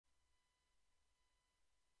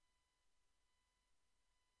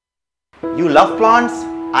You love plants?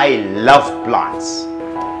 I love plants.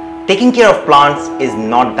 Taking care of plants is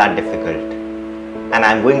not that difficult, and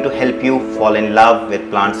I'm going to help you fall in love with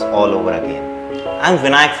plants all over again. I'm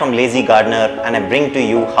Vinayak from Lazy Gardener, and I bring to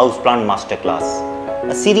you Houseplant Masterclass,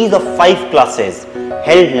 a series of 5 classes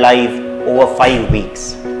held live over 5 weeks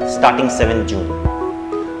starting 7th June.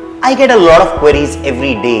 I get a lot of queries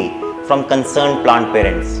every day from concerned plant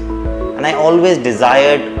parents, and I always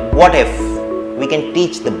desired, what if we can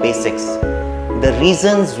teach the basics, the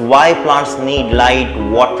reasons why plants need light,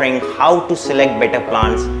 watering, how to select better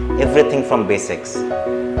plants, everything from basics.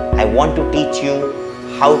 I want to teach you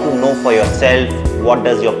how to know for yourself what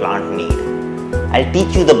does your plant need. I'll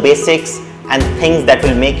teach you the basics and things that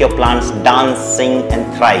will make your plants dance, sing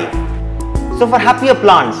and thrive. So for happier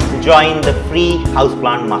plants, join the free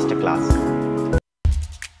Houseplant Masterclass.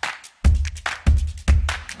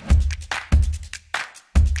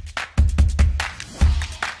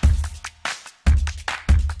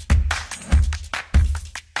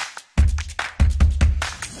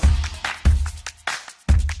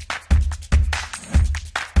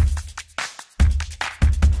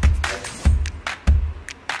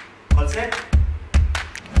 All set?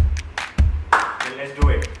 Then let's do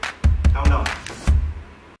it. Count down.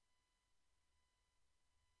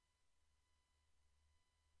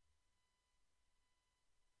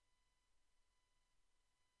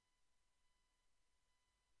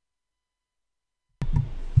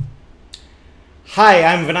 Hi,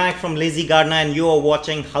 I'm Vinayak from Lazy Gardener, and you are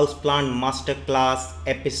watching Houseplant Masterclass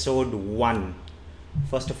episode 1.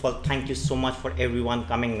 First of all, thank you so much for everyone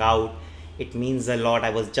coming out. It means a lot. I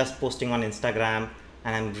was just posting on Instagram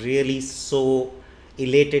and I'm really so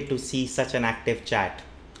elated to see such an active chat.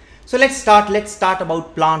 So let's start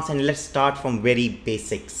about plants, and let's start from very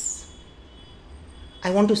basics. I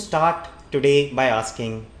want to start today by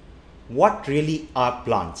asking, what really are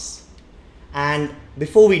plants? And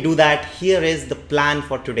before we do that, here is the plan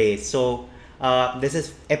for today. So this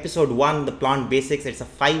is episode 1, the plant basics. It's a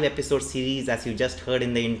 5-episode series, as you just heard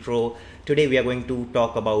in the intro. Today we are going to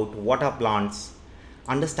talk about what are plants,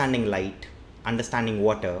 understanding light, understanding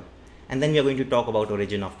water, and then we are going to talk about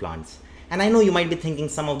origin of plants. And I know you might be thinking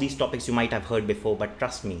some of these topics you might have heard before, but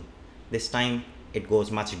trust me, this time it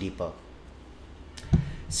goes much deeper.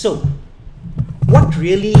 So what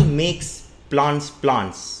really makes plants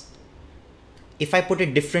plants? If I put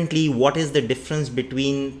it differently, what is the difference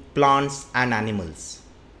between plants and animals?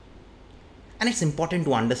 And it's important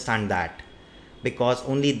to understand that, because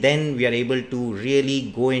only then we are able to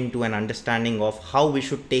really go into an understanding of how we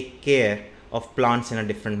should take care of plants in a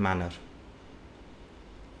different manner.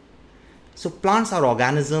 So plants are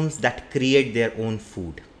organisms that create their own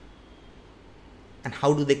food. And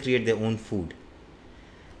how do they create their own food?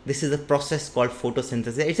 This is a process called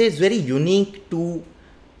photosynthesis. It is very unique to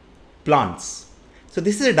plants. So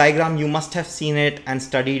this is a diagram. You must have seen it and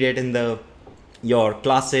studied it in your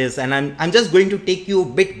classes, and I'm just going to take you a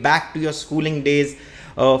bit back to your schooling days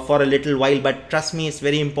for a little while, but trust me, it's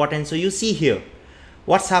very important. So you see here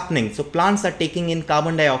what's happening. So plants are taking in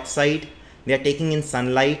carbon dioxide, they are taking in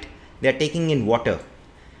sunlight, they are taking in water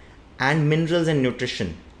and minerals and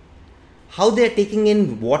nutrition. How they are taking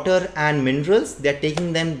in water and minerals? They are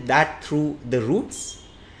taking that through the roots,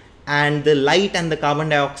 and the light and the carbon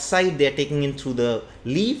dioxide they are taking in through the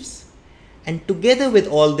leaves, and together with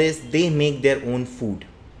all this they make their own food.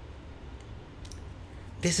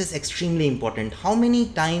 This is extremely important. How many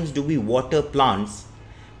times do we water plants?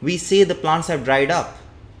 We say the plants have dried up,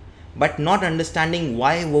 but not understanding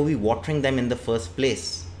why were we watering them in the first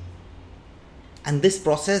place. And this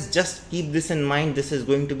process, just keep this in mind, this is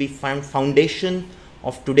going to be foundation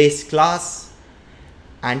of today's class.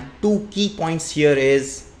 And 2 key points here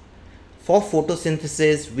is, for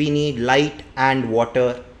photosynthesis we need light and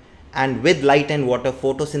water, and with light and water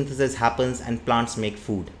photosynthesis happens and plants make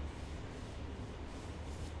food.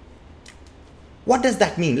 What does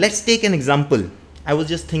that mean? Let's take an example. I was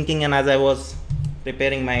just thinking, and as I was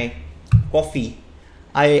preparing my coffee,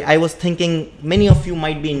 I was thinking many of you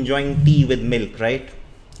might be enjoying tea with milk, right?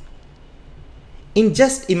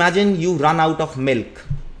 Just imagine you run out of milk.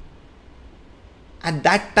 At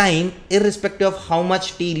that time, irrespective of how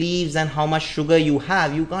much tea leaves and how much sugar you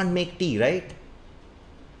have, you can't make tea, right?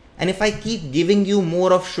 And if I keep giving you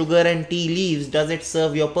more of sugar and tea leaves, does it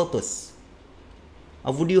serve your purpose?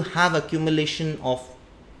 Or would you have accumulation of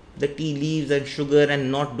the tea leaves and sugar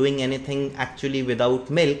and not doing anything actually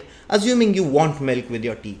without milk, assuming you want milk with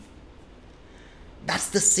your tea? That's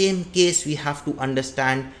the same case we have to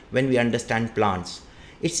understand when we understand plants.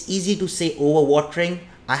 It's easy to say overwatering.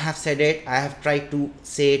 I have said it, I have tried to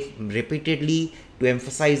say it repeatedly to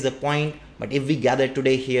emphasize the point, but if we gather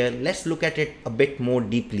today here, let's look at it a bit more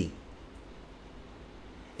deeply.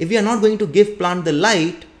 If we are not going to give plant the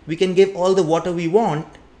light, we can give all the water we want.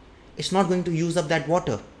 It's not going to use up that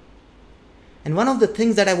water. And one of the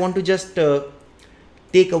things that I want to just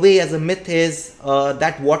take away as a myth is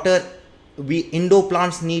that indoor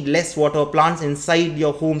plants need less water. Plants inside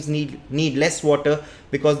your homes need less water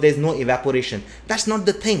because there's no evaporation. That's not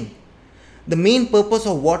the thing. The main purpose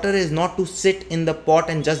of water is not to sit in the pot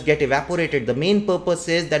and just get evaporated. The main purpose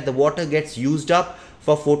is that the water gets used up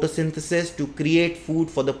for photosynthesis to create food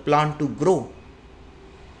for the plant to grow.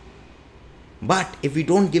 But if we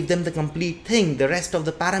don't give them the complete thing, the rest of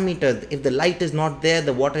the parameters, if the light is not there,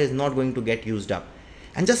 the water is not going to get used up.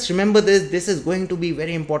 And just remember this is going to be a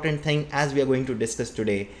very important thing as we are going to discuss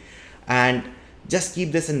today. And just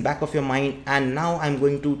keep this in back of your mind. And now I'm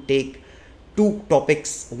going to take two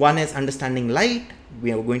topics. One is understanding light.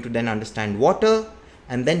 We are going to then understand water.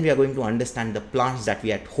 And then we are going to understand the plants that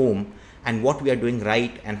we are at home and what we are doing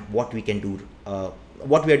right and what we can do,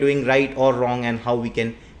 what we are doing right or wrong and how we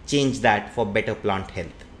can change that for better plant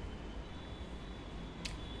health.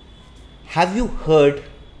 Have you heard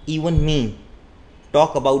even me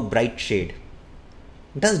talk about bright shade?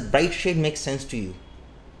 Does bright shade make sense to you?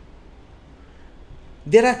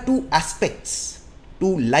 There are two aspects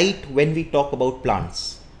to light when we talk about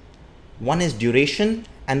plants. One is duration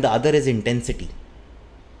and the other is intensity.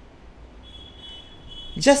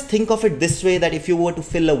 Just think of it this way, that if you were to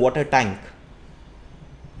fill a water tank,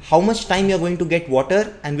 how much time you're going to get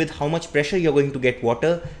water and with how much pressure you're going to get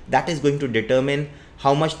water, that is going to determine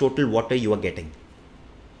how much total water you are getting.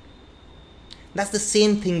 That's the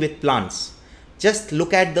same thing with plants. Just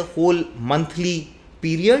look at the whole monthly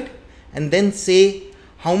period and then say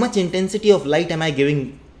how much intensity of light am I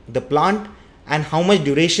giving the plant and how much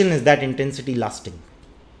duration is that intensity lasting.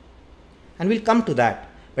 And we'll come to that.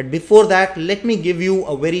 But before that, let me give you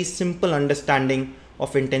a very simple understanding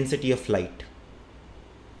of intensity of light.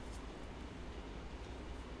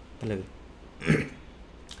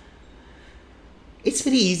 It's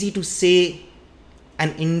very easy to say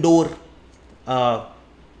an indoor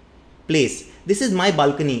place. This is my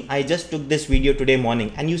balcony. I just took this video today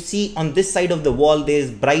morning, and you see on this side of the wall there is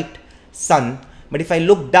bright sun, but if I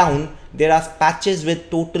look down, there are patches with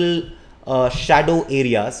total shadow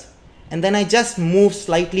areas. And then I just move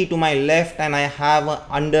slightly to my left and I have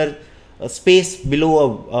under a space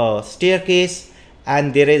below a staircase,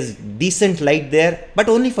 and there is decent light there, but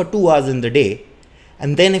only for 2 hours in the day.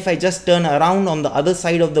 And then if I just turn around on the other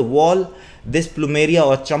side of the wall, this plumeria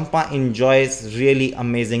or champa enjoys really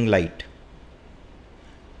amazing light.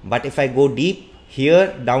 But if I go deep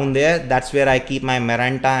here, down there, that's where I keep my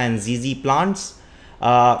Maranta and ZZ plants.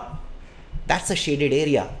 That's a shaded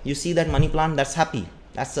area. You see that money plant? That's happy.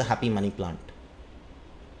 That's a happy money plant.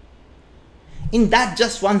 In that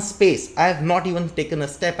just one space, I have not even taken a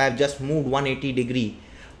step. I have just moved 180 degree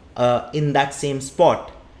in that same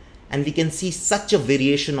spot. And we can see such a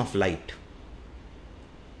variation of light.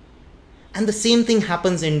 And the same thing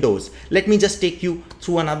happens indoors. Let me just take you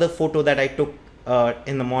through another photo that I took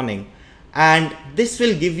in the morning. And this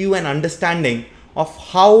will give you an understanding of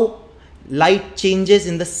how light changes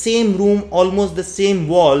in the same room, almost the same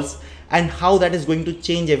walls, and how that is going to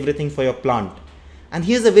change everything for your plant. And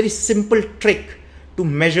here's a very simple trick to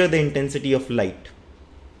measure the intensity of light.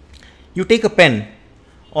 You take a pen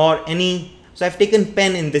or any, so I've taken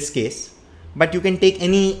pen in this case, but you can take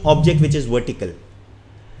any object which is vertical.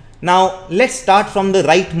 Now let's start from the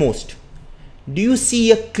rightmost. Do you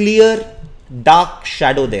see a clear dark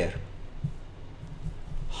shadow there?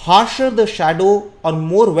 Harsher the shadow or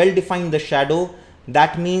more well defined the shadow,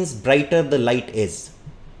 that means brighter the light is.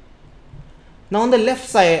 Now on the left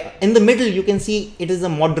side, in the middle, you can see it is a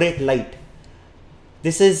moderate light.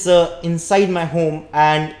 This is inside my home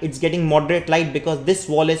and it's getting moderate light because this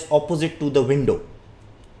wall is opposite to the window.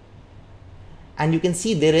 And you can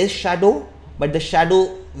see there is shadow, but the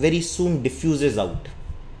shadow very soon diffuses out.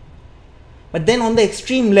 But then on the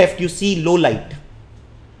extreme left, you see low light.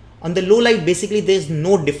 On the low light, basically there is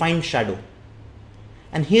no defined shadow.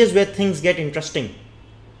 And here's where things get interesting.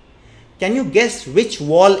 Can you guess which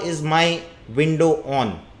wall is my window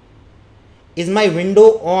on? Is my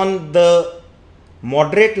window on the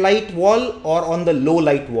moderate light wall or on the low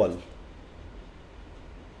light wall?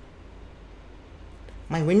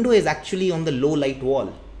 My window is actually on the low light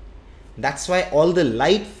wall. That's why all the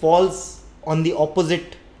light falls on the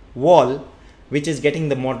opposite wall, which is getting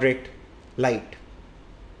the moderate light.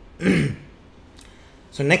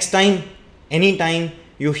 So next time, anytime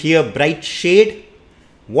you hear bright shade,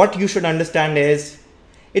 what you should understand is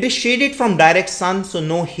It is shaded from direct sun, so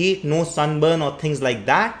no heat, no sunburn or things like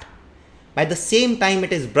that. By the same time,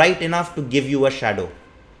 it is bright enough to give you a shadow.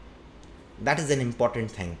 That is an important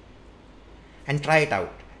thing. And try it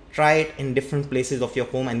out. Try it in different places of your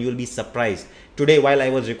home and you will be surprised. Today, while I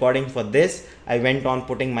was recording for this, I went on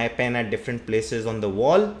putting my pen at different places on the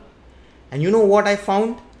wall. And you know what I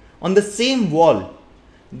found? On the same wall,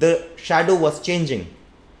 the shadow was changing.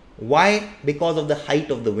 Why? Because of the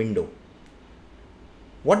height of the window.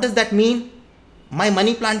 What does that mean? My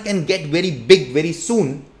money plant can get very big very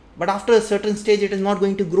soon, but after a certain stage it is not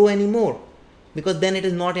going to grow anymore because then it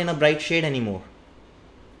is not in a bright shade anymore.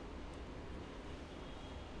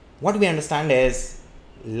 What we understand is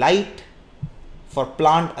light for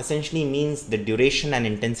plant essentially means the duration and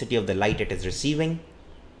intensity of the light it is receiving.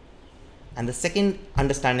 And the second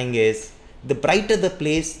understanding is the brighter the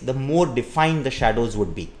place, the more defined the shadows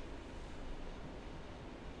would be.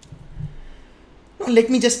 Now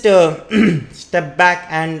let me just step back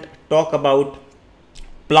and talk about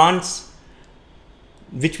plants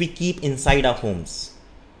which we keep inside our homes.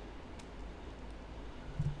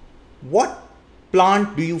 What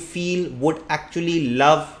plant do you feel would actually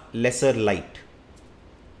love lesser light?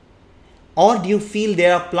 Or do you feel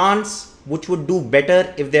there are plants which would do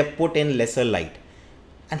better if they are put in lesser light?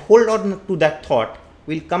 And hold on to that thought.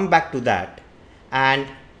 We'll come back to that. And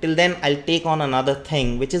till then, I'll take on another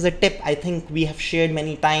thing, which is a tip I think we have shared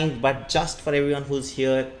many times, but just for everyone who's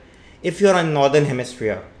here. If you're in Northern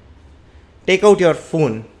Hemisphere, take out your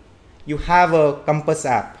phone. You have a compass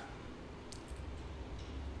app.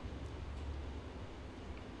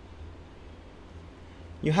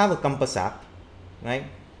 You have a compass app, right?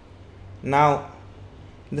 Now,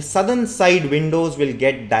 the southern side windows will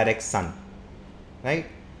get direct sun, right?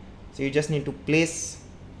 So you just need to place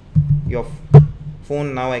your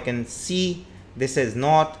phone. Now I can see this is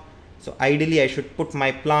north, so ideally I should put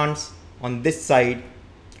my plants on this side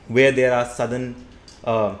where there are southern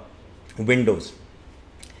windows.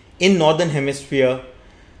 In Northern Hemisphere,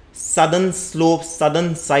 southern slopes,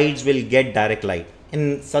 southern sides will get direct light.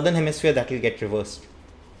 In Southern Hemisphere, that will get reversed.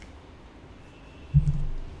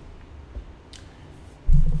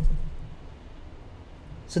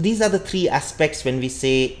 So these are the three aspects when we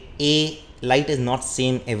say light is not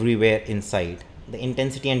same everywhere inside. The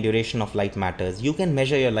intensity and duration of light matters. You can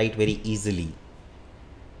measure your light very easily.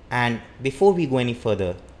 And before we go any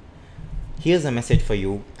further, here's a message for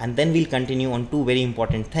you, and then we'll continue on two very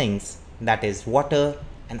important things, that is water,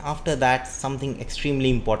 and after that something extremely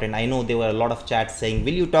important. I know there were a lot of chats saying,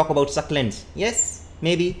 will you talk about succulents? Yes,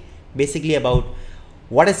 maybe. Basically about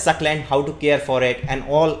what is succulent, how to care for it, and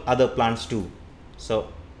all other plants too. So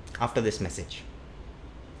after this message.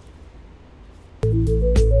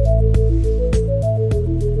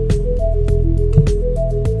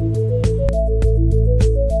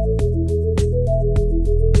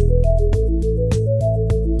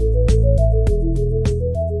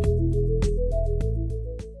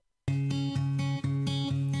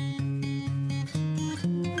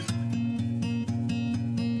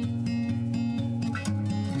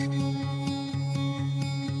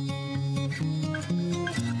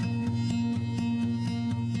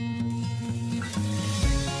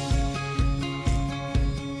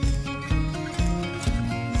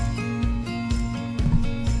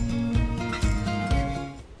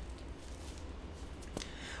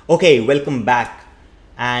 Okay, welcome back,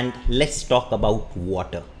 and let's talk about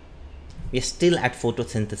water. We're still at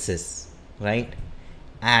photosynthesis, right?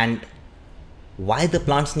 And why the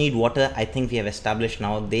plants need water, I think we have established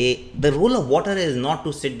now. The role of water is not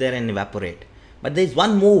to sit there and evaporate, but there's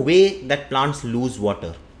one more way that plants lose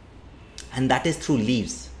water, and that is through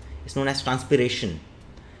leaves. It's known as transpiration.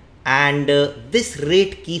 And this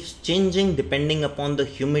rate keeps changing depending upon the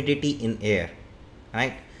humidity in air,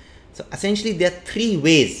 right? So essentially there are three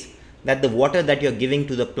ways that the water that you're giving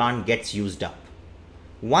to the plant gets used up.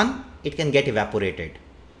 One, it can get evaporated.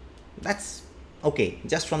 That's okay,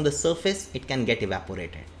 just from the surface it can get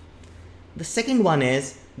evaporated. The second one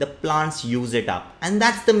is the plants use it up, and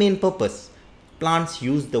that's the main purpose. Plants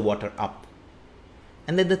use the water up.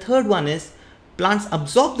 And then the third one is plants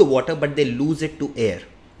absorb the water but they lose it to air.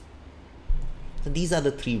 So these are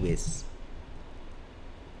the three ways.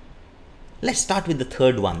 Let's start with the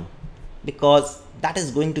third one, because that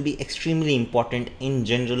is going to be extremely important in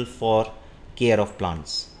general for care of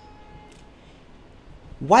plants.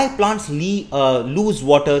 Why plants lose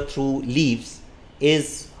water through leaves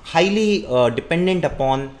is highly dependent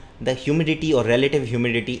upon the humidity or relative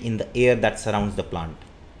humidity in the air that surrounds the plant.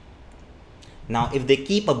 Now, if they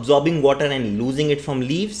keep absorbing water and losing it from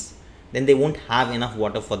leaves, then they won't have enough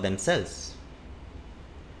water for themselves.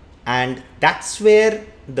 And that's where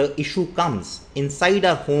the issue comes. Inside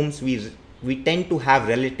our homes, we tend to have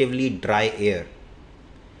relatively dry air.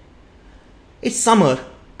 It's summer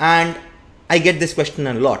and I get this question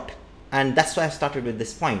a lot, and that's why I started with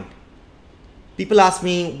this point. People ask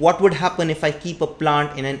me what would happen if I keep a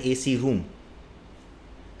plant in an AC room.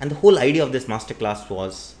 And the whole idea of this masterclass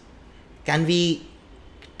was, can we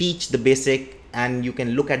teach the basic and you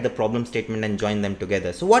can look at the problem statement and join them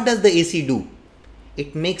together. So what does the AC do?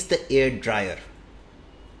 It makes the air drier,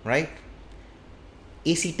 right?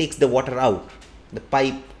 AC takes the water out. The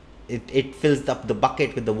pipe, it fills up the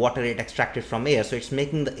bucket with the water it extracted from air. So it's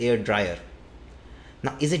making the air drier.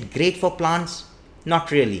 Now, is it great for plants? Not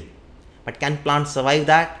really. But can plants survive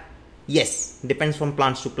that? Yes, depends from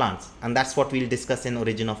plants to plants. And that's what we'll discuss in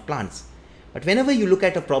Origin of Plants. But whenever you look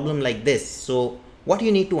at a problem like this, so what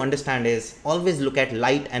you need to understand is always look at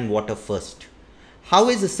light and water first. How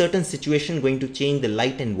is a certain situation going to change the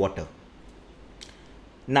light and water?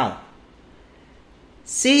 Now,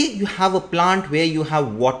 say you have a plant where you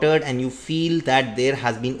have watered and you feel that there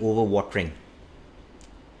has been overwatering.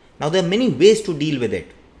 Now, there are many ways to deal with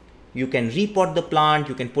it. You can repot the plant,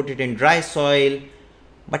 you can put it in dry soil,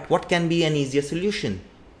 but what can be an easier solution?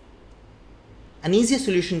 An easier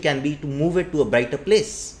solution can be to move it to a brighter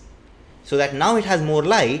place so that now it has more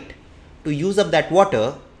light to use up that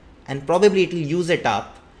water, and probably it will use it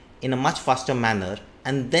up in a much faster manner,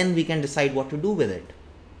 and then we can decide what to do with it.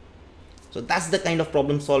 So that's the kind of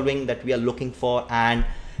problem solving that we are looking for. And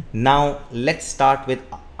now let's start with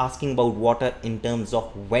asking about water in terms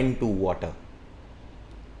of when to water.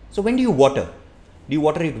 So when do you water? Do you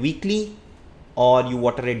water it weekly, or you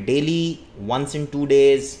water it daily, once in 2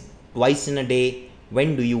 days, twice in a day?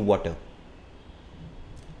 When do you water?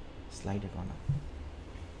 Slide it on up.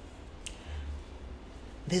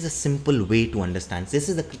 There's a simple way to understand. This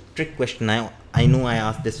is a trick question. I know I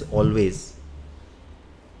ask this always.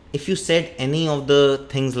 If you said any of the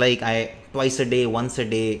things like twice a day, once a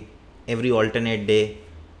day, every alternate day,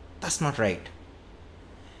 that's not right.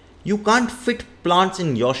 You can't fit plants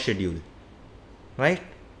in your schedule, right?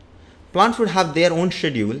 Plants would have their own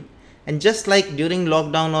schedule, and just like during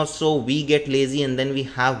lockdown or so, we get lazy and then we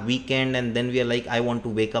have weekend and then we are like, I want to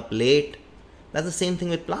wake up late. That's the same thing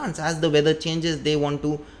with plants. As the weather changes, they want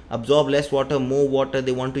to absorb less water, more water,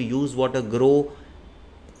 they want to use water, grow.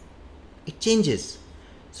 It changes.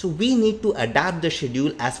 So we need to adapt the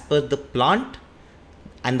schedule as per the plant,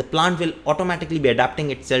 and the plant will automatically be adapting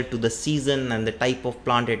itself to the season and the type of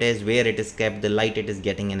plant it is, where it is kept, the light it is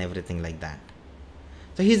getting, and everything like that.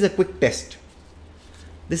 So here's a quick test.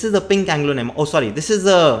 This is a pink anglonema. Oh, sorry. This is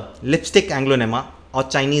a lipstick anglonema, or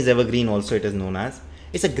Chinese evergreen also it is known as.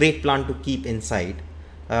 It's a great plant to keep inside.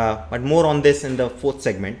 But more on this in the fourth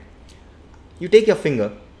segment. You take your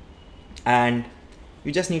finger and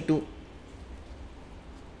you just need to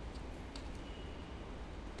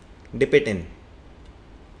dip it in.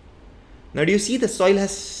 Now, do you see the soil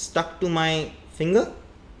has stuck to my finger?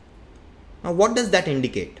 Now, what does that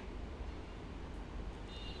indicate?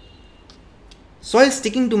 Soil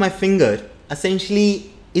sticking to my finger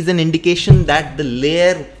essentially is an indication that the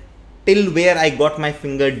layer till where I got my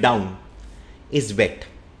finger down is wet,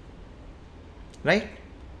 right?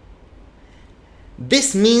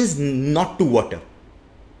 This means not to water.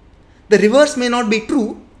 The reverse may not be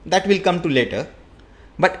true, that will come to later.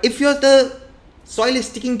 But if the soil is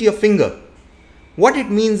sticking to your finger, what it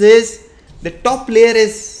means is the top layer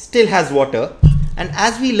still has water, and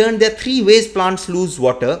as we learned, there are 3 ways plants lose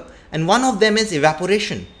water, and one of them is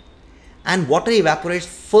evaporation, and water evaporates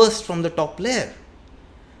first from the top layer.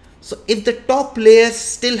 So if the top layer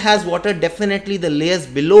still has water, definitely the layers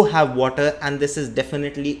below have water, and this is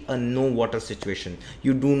definitely a no water situation.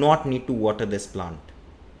 You do not need to water this plant.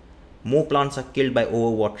 More plants are killed by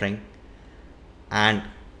overwatering, and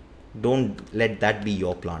don't let that be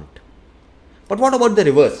your plant. But what about the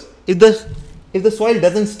reverse? If the soil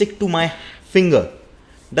doesn't stick to my finger,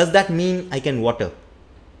 does that mean I can water?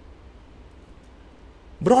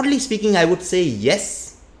 Broadly speaking, I would say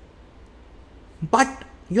yes, but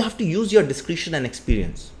you have to use your discretion and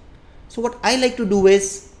experience. So what I like to do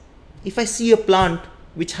is, if I see a plant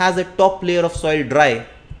which has a top layer of soil dry,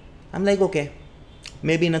 I'm like, okay,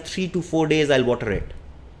 maybe in 3 to 4 days I'll water it.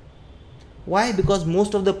 Why? Because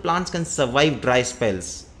most of the plants can survive dry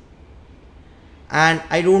spells, and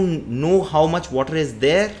I don't know how much water is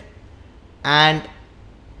there, and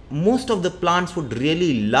most of the plants would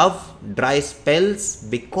really love dry spells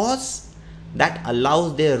because that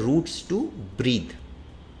allows their roots to breathe.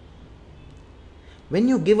 When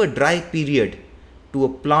you give a dry period to a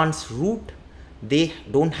plant's root, they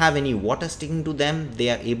don't have any water sticking to them, they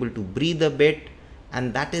are able to breathe a bit,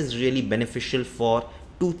 and that is really beneficial for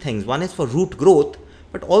two things. One is for root growth,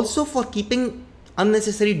 but also for keeping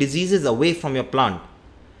unnecessary diseases away from your plant.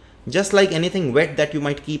 Just like anything wet that you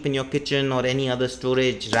might keep in your kitchen or any other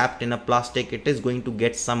storage wrapped in a plastic, it is going to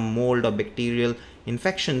get some mold or bacterial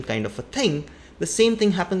infection kind of a thing. The same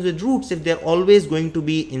thing happens with roots. If they're always going to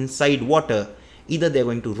be inside water, either they're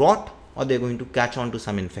going to rot or they're going to catch on to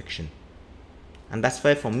some infection. And that's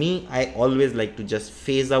why for me, I always like to just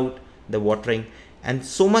phase out the watering. And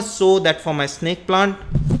so much so that for my snake plant,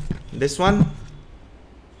 this one,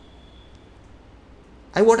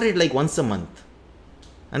 I water it like once a month.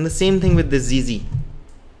 And the same thing with this ZZ.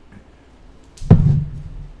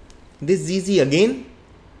 This ZZ again,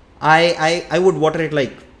 I would water it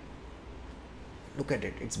like, look at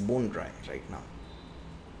it, it's bone dry right now.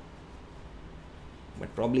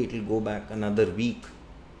 But probably it will go back another week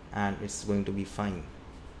and it's going to be fine.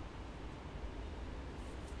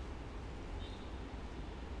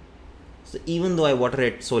 So even though I water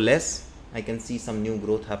it so less, I can see some new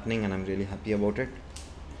growth happening and I'm really happy about it.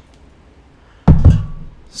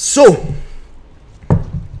 So,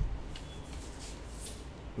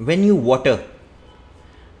 when you water,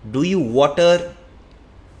 do you water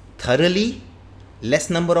thoroughly, less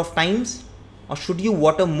number of times, or should you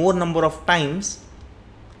water more number of times,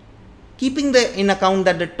 keeping in account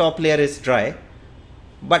that the top layer is dry,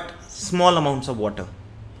 but small amounts of water?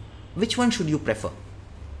 Which one should you prefer?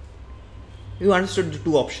 You understood the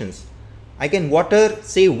two options. I can water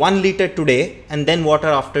say 1 liter today and then water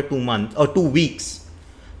after 2 months or 2 weeks.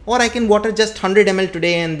 Or I can water just 100 ml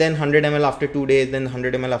today and then 100 ml after 2 days, then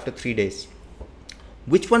 100 ml after 3 days.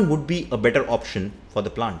 Which one would be a better option for the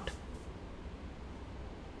plant?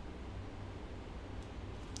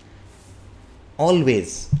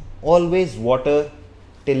 Always water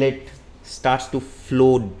till it starts to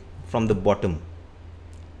flow from the bottom.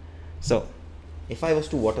 So if I was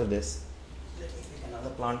to water this, let me pick another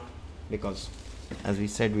plant, because as we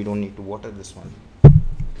said, we don't need to water this one.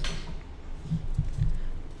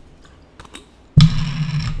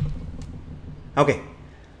 Okay,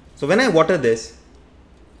 so when I water this,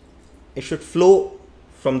 it should flow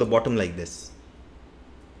from the bottom like this.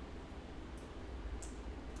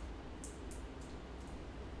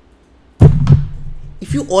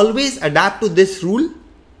 If you always adapt to this rule,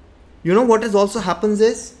 you know what is also happens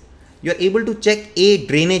is you're able to check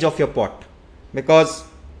drainage of your pot, because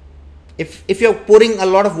if you're pouring a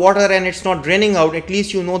lot of water and it's not draining out, at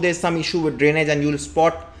least you know there's some issue with drainage and you'll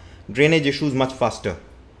spot drainage issues much faster.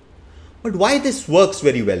 But why this works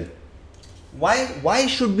very well? Why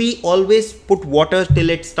should we always put water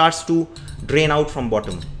till it starts to drain out from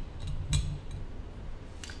bottom?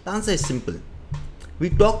 The answer is simple.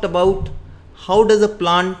 We talked about how does a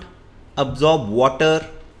plant absorb water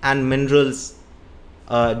and minerals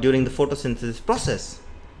during the photosynthesis process.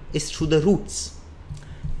 Is through the roots.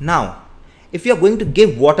 Now, if you are going to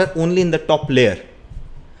give water only in the top layer,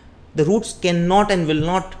 the roots cannot and will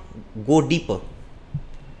not go deeper.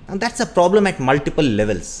 And that's a problem at multiple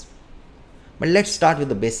levels. But let's start with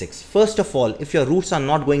the basics. First of all, if your roots are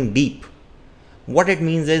not going deep, what it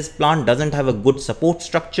means is plant doesn't have a good support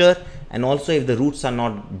structure, and also if the roots are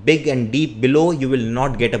not big and deep below, you will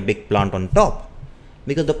not get a big plant on top,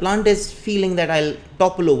 because the plant is feeling that I'll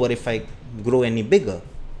topple over if I grow any bigger.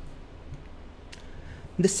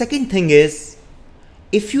 The second thing is,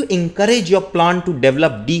 if you encourage your plant to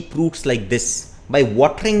develop deep roots like this by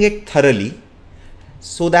watering it thoroughly,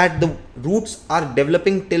 so that the roots are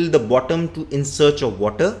developing till the bottom in search of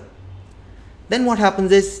water, then what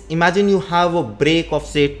happens is, imagine you have a break of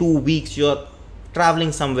say 2 weeks, you're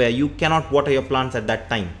traveling somewhere, you cannot water your plants at that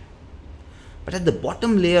time. But at the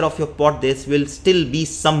bottom layer of your pot, there will still be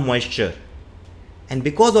some moisture. And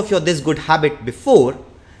because of your this good habit before,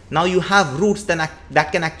 now you have roots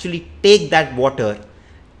that can actually take that water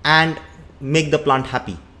and make the plant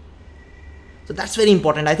happy. So that's very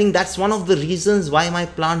important. I think that's one of the reasons why my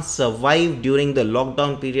plants survived during the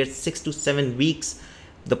lockdown period, 6 to 7 weeks.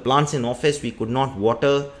 The plants in office, we could not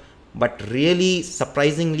water, but really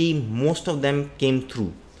surprisingly, most of them came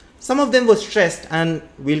through. Some of them were stressed, and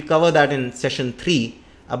we'll cover that in session 3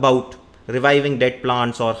 about reviving dead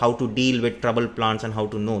plants or how to deal with troubled plants and how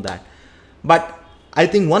to know that. But I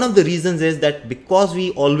think one of the reasons is that because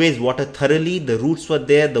we always water thoroughly, the roots were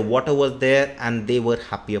there, the water was there, and they were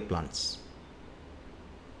happier plants.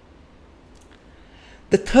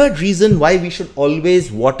 The third reason why we should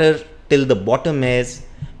always water till the bottom is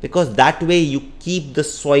because that way you keep the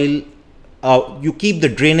soil, you keep the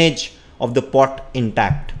drainage of the pot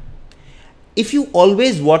intact. If you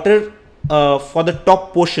always water for the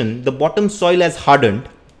top portion, the bottom soil has hardened.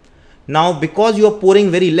 Now because you are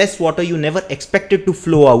pouring very less water, you never expect it to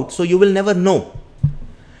flow out, so you will never know.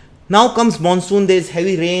 Now comes monsoon, there is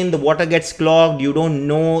heavy rain, the water gets clogged, you don't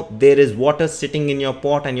know there is water sitting in your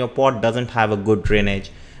pot and your pot doesn't have a good drainage,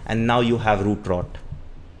 and now you have root rot.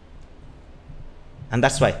 And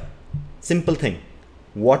that's why, simple thing,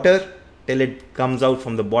 water till it comes out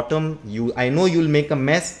from the bottom. I know you'll make a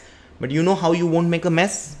mess, but you know how you won't make a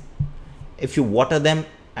mess? If you water them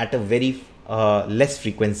at a very less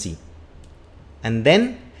frequency. And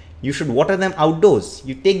then you should water them outdoors.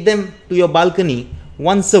 You take them to your balcony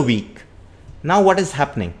once a week. Now what is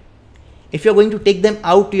happening? If you're going to take them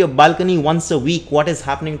out to your balcony once a week, what is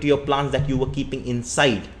happening to your plants that you were keeping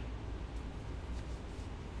inside?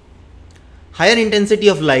 Higher intensity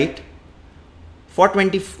of light for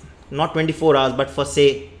not 24 hours, but for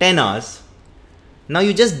say 10 hours. Now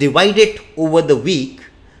you just divide it over the week.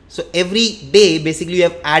 So every day, basically you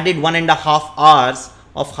have added 1.5 hours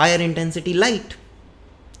of higher intensity light.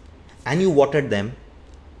 And you watered them.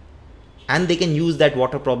 And they can use that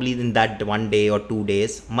water probably in that 1 day or 2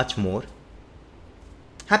 days, much more.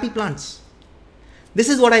 Happy plants. This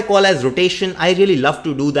is what I call as rotation. I really love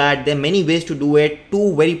to do that. There are many ways to do it.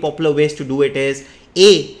 2 very popular ways to do it is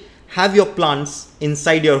A, have your plants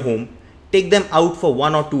inside your home. Take them out for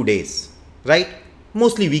 1 or 2 days, right?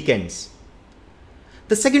 Mostly weekends.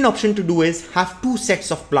 The second option to do is have 2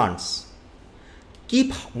 sets of plants.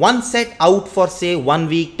 Keep one set out for say 1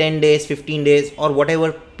 week, 10 days, 15 days or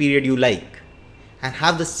whatever period you like, and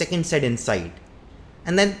have the second set inside,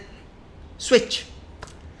 and then switch.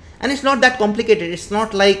 And it's not that complicated. It's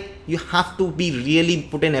not like you have to be really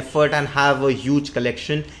put in effort and have a huge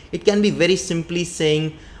collection. It can be very simply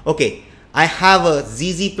saying, okay, I have a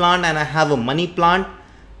ZZ plant and I have a money plant.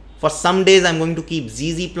 For some days I'm going to keep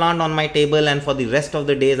ZZ plant on my table, and for the rest of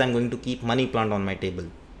the days I'm going to keep money plant on my table.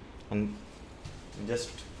 And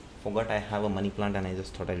just forgot I have a money plant, and I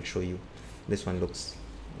just thought I'll show you. This one looks,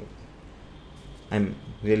 I'm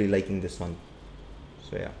really liking this one.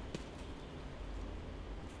 So yeah.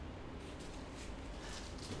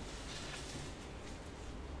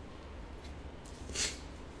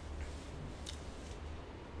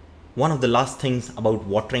 One of the last things about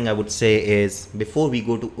watering I would say is, before we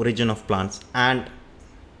go to origin of plants, and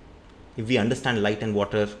if we understand light and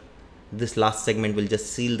water, this last segment will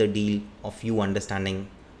just seal the deal of you understanding,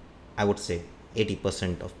 I would say,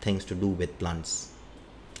 80% of things to do with plants.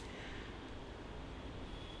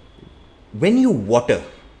 When you water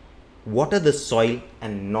the soil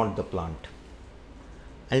and not the plant.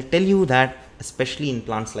 I'll tell you that, especially in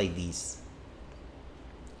plants like these.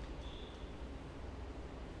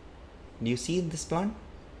 Do you see this plant?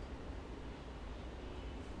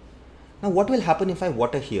 Now what will happen if I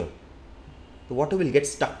water here? The water will get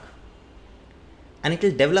stuck, and it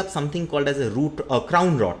will develop something called as a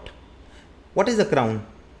crown rot. What is a crown?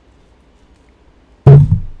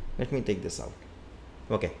 Let me take this out.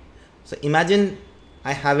 Okay, so imagine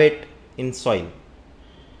I have it in soil.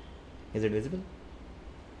 Is it visible?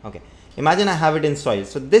 Okay, imagine I have it in soil.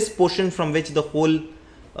 So this portion from which the whole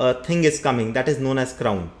thing is coming, that is known as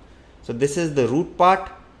crown. So this is the root part.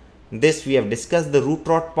 This we have discussed, the root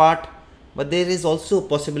rot part, but there is also a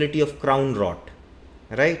possibility of crown rot,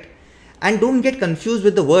 right? And don't get confused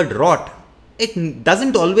with the word rot. It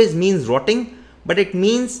doesn't always mean rotting, but it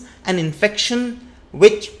means an infection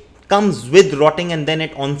which comes with rotting and then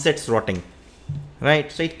it onsets rotting,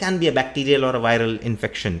 right? So it can be a bacterial or a viral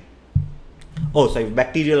infection. Oh, sorry,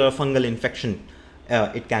 bacterial or fungal infection,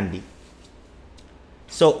 it can be.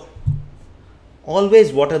 So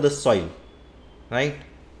always water the soil, right?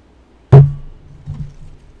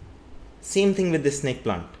 Same thing with this snake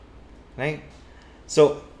plant, right?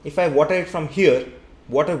 So if I water it from here,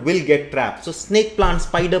 water will get trapped. So snake plant,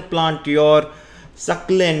 spider plant, your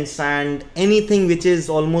succulents and anything which is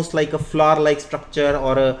almost like a flower-like structure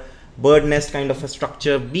or a bird nest kind of a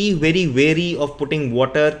structure, be very wary of putting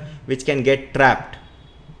water which can get trapped.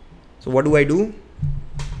 So what do?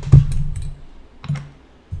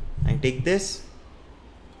 I take this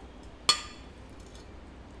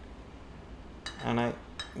and I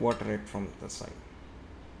water it from the side.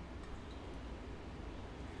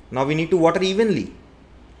 Now we need to water evenly.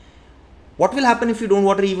 What will happen if you don't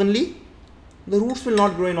water evenly? The roots will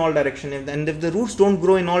not grow in all directions, and if the roots don't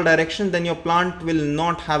grow in all directions, then your plant will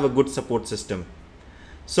not have a good support system.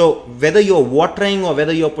 So whether you're watering or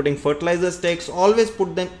whether you're putting fertilizer sticks, always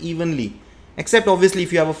put them evenly, except obviously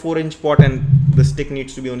if you have a 4-inch pot and the stick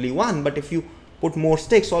needs to be only 1, but if you put more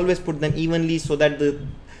sticks, always put them evenly, so that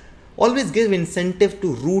always give incentive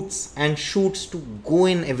to roots and shoots to go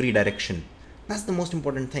in every direction. That's the most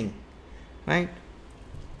important thing, right?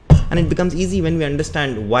 And it becomes easy when we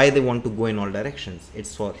understand why they want to go in all directions.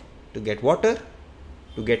 It's to get water,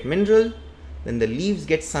 to get mineral, then the leaves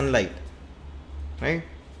get sunlight, right?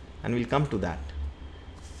 And we'll come to that.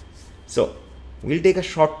 So we'll take a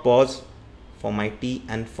short pause for my tea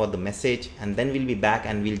and for the message, and then we'll be back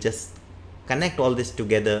and we'll just connect all this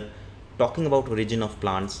together, talking about origin of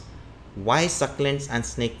plants, why succulents and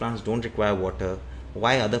snake plants don't require water,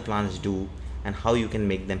 why other plants do, and how you can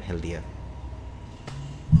make them healthier.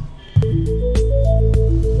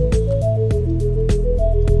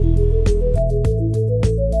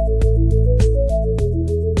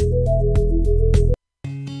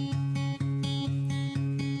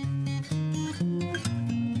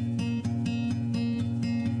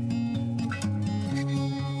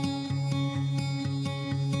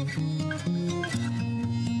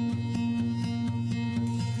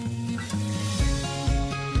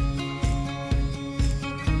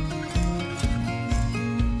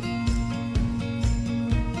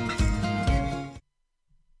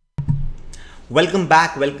 Welcome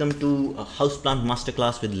back. Welcome to a Houseplant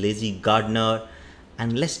Masterclass with Lazy Gardener,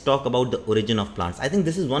 and let's talk about the origin of plants. I think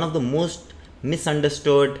this is one of the most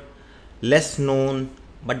misunderstood, less known,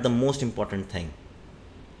 but the most important thing.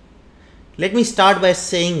 Let me start by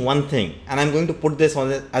saying one thing, and I'm going to put this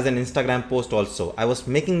on as an Instagram post also. As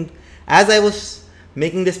I was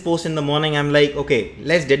making this post in the morning, I'm like, okay,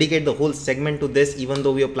 let's dedicate the whole segment to this, even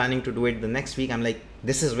though we are planning to do it the next week. I'm like,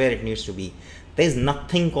 this is where it needs to be. There's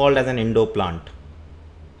nothing called as an indoor plant.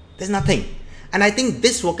 There's nothing. And I think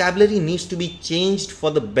this vocabulary needs to be changed for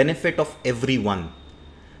the benefit of everyone.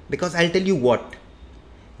 Because I'll tell you what,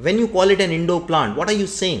 when you call it an indoor plant, what are you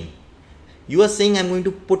saying? You are saying I'm going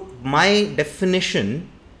to put my definition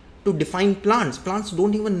to define plants. Plants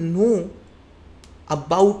don't even know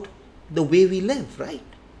about the way we live, right?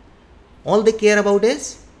 All they care about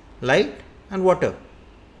is light and water.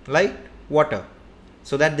 Light, water.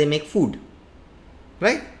 So that they make food.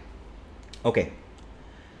 Right? Okay.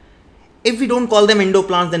 If we don't call them indoor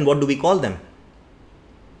plants, then what do we call them?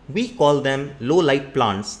 We call them low light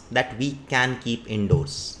plants that we can keep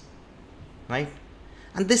indoors. Right?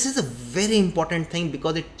 And this is a very important thing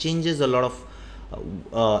because it changes a lot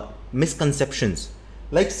of misconceptions.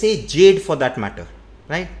 Like say jade for that matter.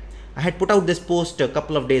 Right? I had put out this post a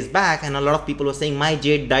couple of days back and a lot of people were saying my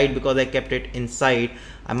jade died because I kept it inside.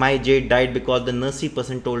 My jade died because the nursery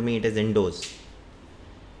person told me it is indoors.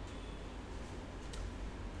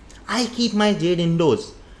 I keep my jade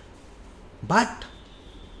indoors, but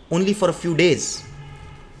only for a few days.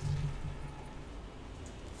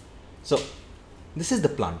 So this is the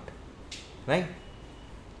plant, right?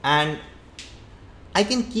 And I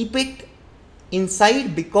can keep it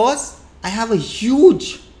inside because I have a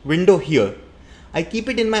huge window here. I keep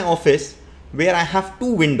it in my office where I have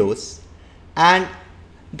two windows, and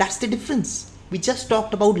that's the difference. We just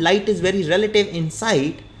talked about light is very relative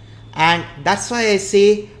inside, and that's why I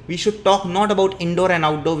say we should talk not about indoor and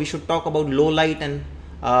outdoor. We should talk about low light and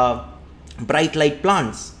bright light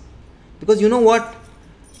plants. Because you know what?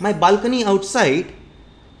 My balcony outside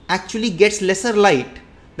actually gets lesser light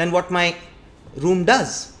than what my room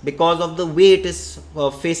does because of the way it is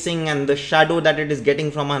facing and the shadow that it is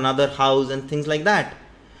getting from another house and things like that.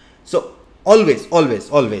 So always,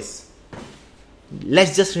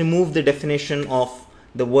 let's just remove the definition of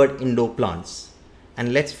the word indoor plants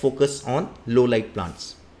and let's focus on low light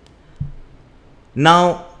plants.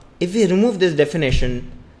 Now, if we remove this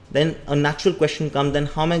definition, then a natural question comes, then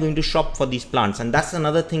how am I going to shop for these plants? And that's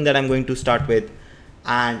another thing that I'm going to start with.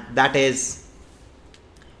 And that is,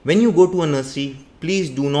 when you go to a nursery, please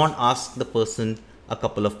do not ask the person a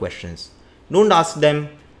couple of questions. Don't ask them,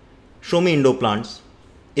 show me indoor plants.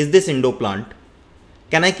 Is this indoor plant?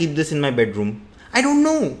 Can I keep this in my bedroom? I don't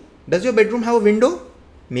know. Does your bedroom have a window?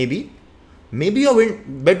 Maybe. Maybe your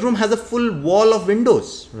bedroom has a full wall of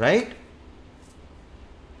windows, right?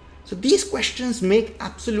 So these questions make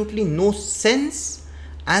absolutely no sense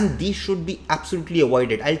and these should be absolutely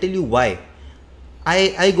avoided. I'll tell you why.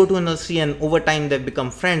 I go to a nursery and over time they've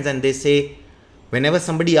become friends and they say, whenever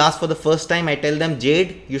somebody asks for the first time, I tell them,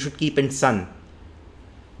 jade, you should keep in sun.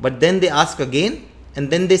 But then they ask again and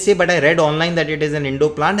then they say, but I read online that it is an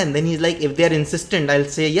indoor plant. And then he's like, if they're insistent, I'll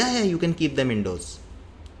say, yeah, you can keep them indoors.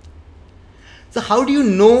 So how do you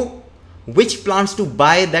know which plants to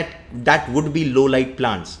buy that would be low light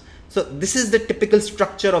plants? So this is the typical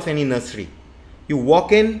structure of any nursery. You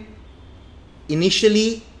walk in,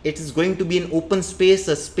 initially it is going to be an open space,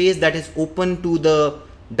 a space that is open to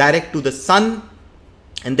direct to the sun.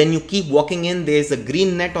 And then you keep walking in, there is a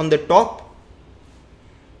green net on the top.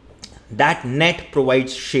 That net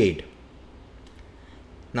provides shade.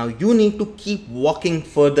 Now you need to keep walking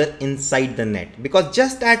further inside the net because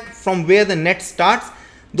just from where the net starts,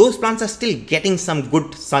 those plants are still getting some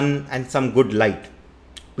good sun and some good light.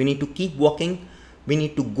 We need to keep walking. We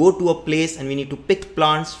need to go to a place and we need to pick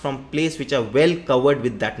plants from place which are well covered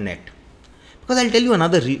with that net. Because I'll tell you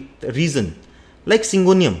another reason, like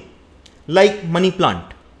syngonium, like money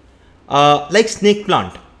plant, like snake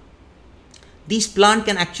plant. These plants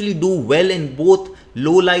can actually do well in both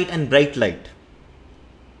low light and bright light.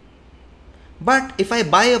 But if I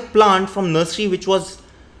buy a plant from nursery which was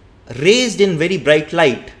raised in very bright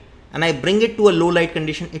light and I bring it to a low light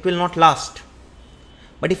condition, it will not last.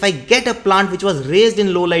 But if I get a plant which was raised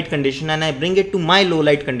in low light condition and I bring it to my low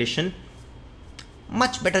light condition,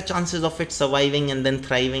 much better chances of it surviving and then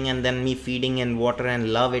thriving, and then me feeding and water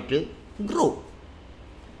and love, it will grow.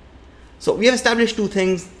 So we have established two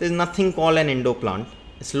things. There is nothing called an indoor plant.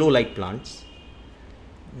 It's low light plants.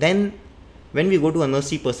 Then when we go to a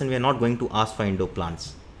nursery person, we are not going to ask for indoor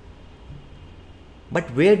plants.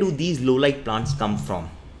 But where do these low light plants come from?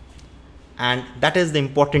 And that is the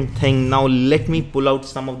important thing. Now let me pull out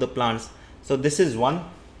some of the plants. So this is one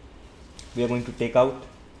we are going to take out.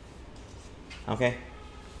 Okay,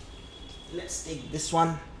 let's take this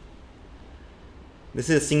one. This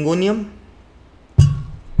is a syngonium.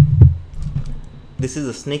 This is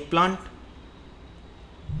a snake plant.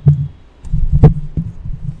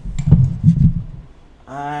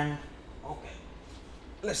 And okay,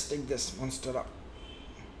 let's take this monster up.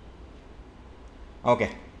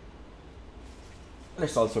 Okay,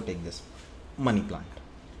 let's also take this money plant.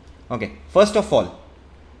 Okay, first of all,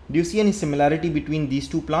 do you see any similarity between these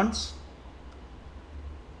two plants?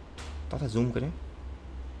 थोड़ा zoom करें.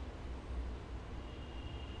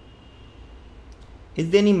 Is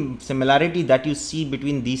there any similarity that you see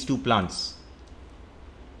between these two plants?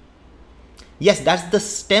 Yes, that's the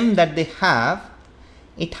stem that they have.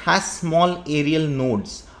 It has small aerial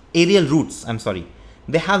roots. I'm sorry.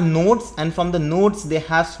 They have nodes, and from the nodes they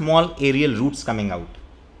have small aerial roots coming out.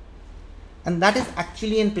 And that is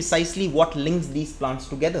actually and precisely what links these plants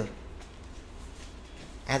together.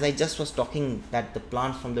 As I just was talking, that the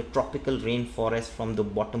plants from the tropical rainforest from the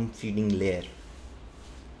bottom feeding layer.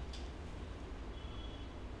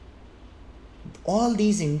 All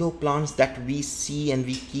these indoor plants that we see and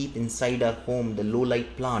we keep inside our home, the low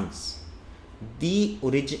light plants, they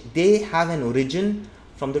have an origin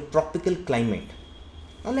from the tropical climate.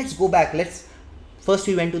 Now let's go back. First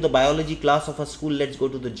we went to the biology class of a school. Let's go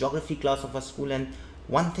to the geography class of a school. And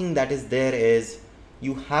one thing that is there is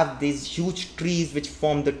you have these huge trees which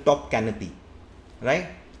form the top canopy, right?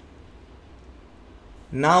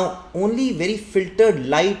 Now only very filtered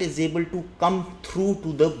light is able to come through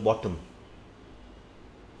to the bottom.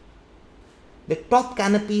 The top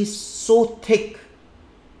canopy is so thick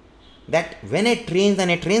that when it rains,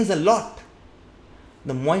 and it rains a lot,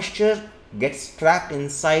 the moisture gets trapped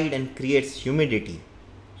inside and creates humidity.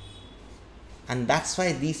 And that's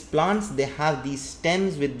why these plants, they have these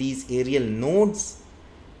stems with these aerial nodes,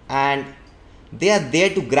 and they are there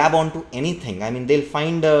to grab onto anything. I mean, they'll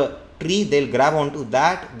find a tree, they'll grab onto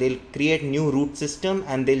that, they'll create new root system,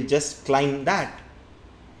 and they'll just climb that.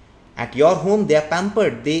 At your home, they are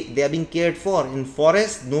pampered, they are being cared for. In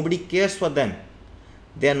forest, nobody cares for them.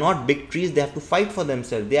 They are not big trees, they have to fight for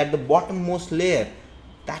themselves. They are at the bottommost layer.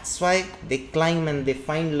 That's why they climb and they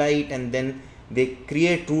find light, and then they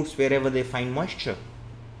create roots wherever they find moisture.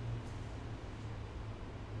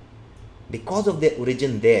 Because of their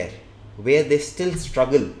origin there, where they still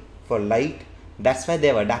struggle for light, that's why they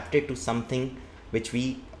have adapted to something which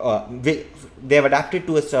they have adapted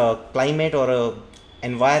to a climate or a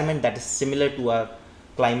environment that is similar to our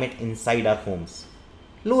climate inside our homes.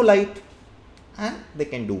 Low light, and they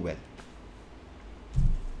can do well.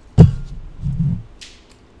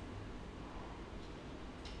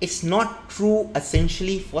 It's not true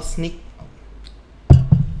essentially for snake.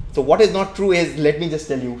 So what is not true is, let me just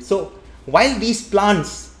tell you. So while these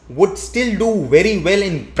plants would still do very well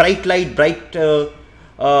in bright light,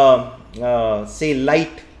 say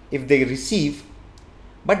light if they receive,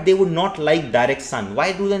 but they would not like direct sun.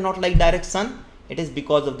 Why do they not like direct sun? It is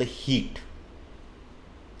because of the heat,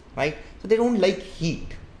 right? So they don't like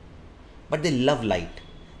heat, but they love light.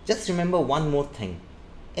 Just remember one more thing.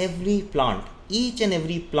 Every plant, each and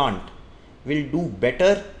every plant will do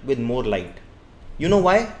better with more light. You know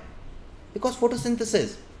why? Because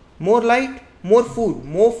photosynthesis. More light, more food,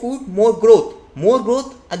 more growth. More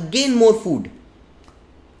growth, again more food.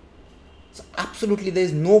 So absolutely there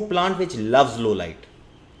is no plant which loves low light.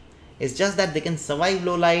 It's just that they can survive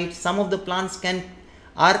low light. Some of the plants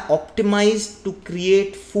are optimized to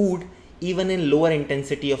create food even in lower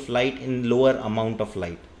intensity of light, in lower amount of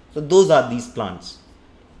light. So those are these plants.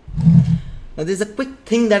 Now there's a quick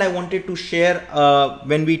thing that I wanted to share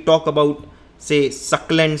when we talk about, say,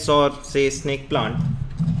 succulents or say snake plant.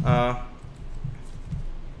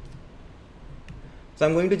 So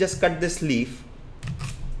I'm going to just cut this leaf.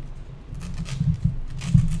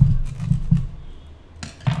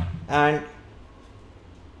 And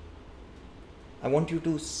I want you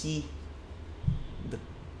to see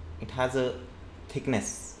it has a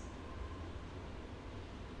thickness.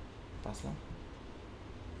 Pass on.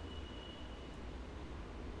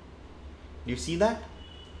 Do you see that?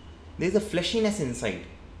 There is a fleshiness inside.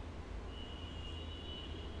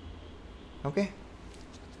 Okay.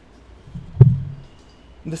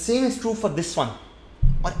 The same is true for this one,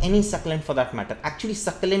 or any succulent for that matter. Actually,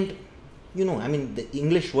 succulent, you know, I mean, the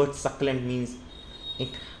English word succulent means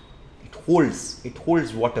it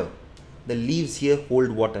holds water. The leaves here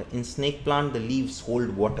hold water. In snake plant, the leaves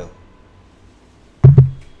hold water.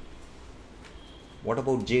 What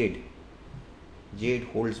about jade? Jade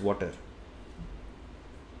holds water.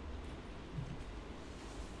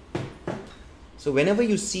 So whenever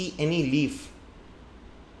you see any leaf,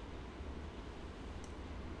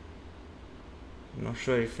 I'm not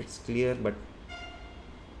sure if it's clear, but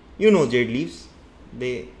you know jade leaves,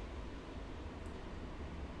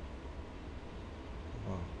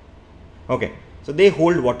 okay, so they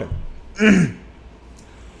hold water.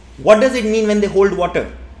 What does it mean when they hold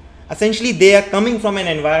water? Essentially, they are coming from an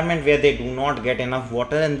environment where they do not get enough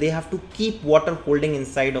water and they have to keep water holding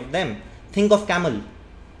inside of them. Think of camel,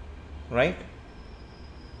 right?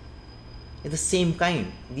 It's the same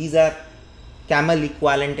kind. These are camel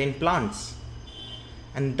equivalent in plants.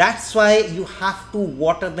 And that's why you have to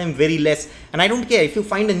water them very less. And I don't care if you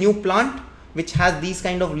find a new plant which has these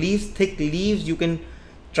kind of leaves, thick leaves, you can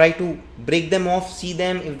try to break them off, see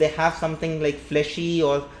them if they have something like fleshy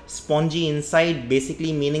or spongy inside,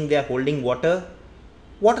 basically meaning they are holding water.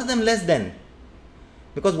 Water them less then,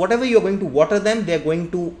 because whatever you are going to water them, they are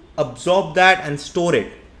going to absorb that and store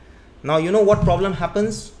it. Now you know what problem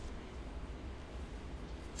happens.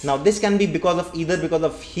 Now this can be because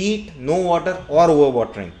of heat, no water, or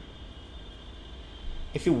overwatering.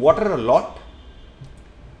 If you water a lot,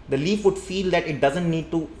 the leaf would feel that it doesn't need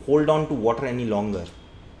to hold on to water any longer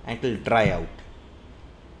and it will dry out.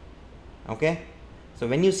 Okay, so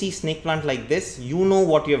when you see snake plant like this, you know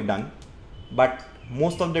what you have done. But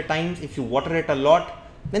most of the times if you water it a lot,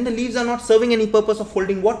 then the leaves are not serving any purpose of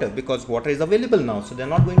holding water, because water is available now, so they're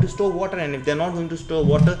not going to store water, and if they're not going to store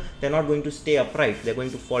water, they're not going to stay upright, they're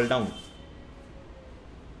going to fall down.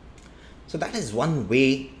 So that is one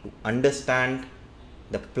way to understand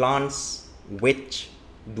the plants which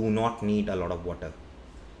do not need a lot of water.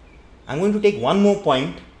 I'm going to take one more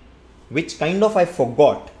point which kind of I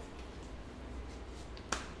forgot.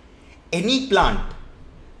 Any plant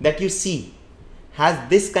that you see has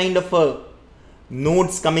this kind of a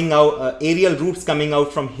nodes coming out, aerial roots coming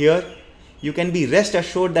out from here, you can be rest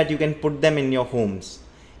assured that you can put them in your homes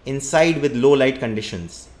inside with low light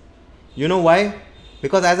conditions. You know why?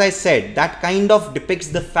 Because as I said, that kind of depicts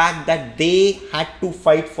the fact that they had to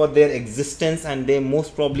fight for their existence, and they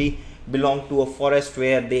most probably belong to a forest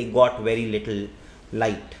where they got very little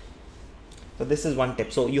light. So this is one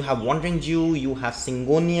tip. So you have wandering Jew, you have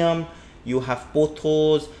Syngonium, you have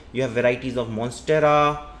pothos, you have varieties of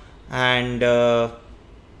Monstera, and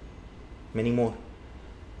many more.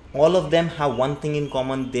 All of them have one thing in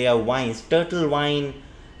common. They are wines. Turtle wine,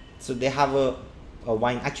 so they have a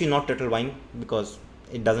wine, actually not turtle wine because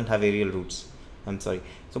it doesn't have aerial roots, I'm sorry.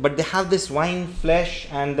 So but they have this wine flesh,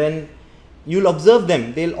 and then you'll observe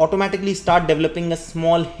them, they'll automatically start developing a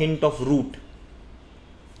small hint of root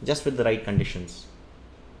just with the right conditions.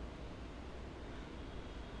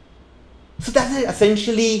 So that's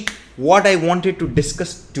essentially what I wanted to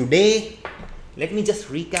discuss today. Let me just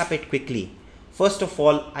recap it quickly. First of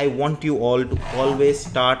all, I want you all to always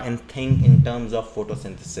start and think in terms of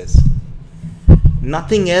photosynthesis.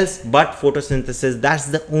 Nothing else but photosynthesis. That's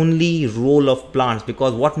the only role of plants,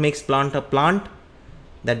 because what makes plant a plant?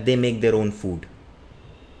 That they make their own food,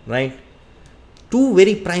 right? Two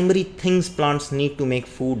very primary things plants need to make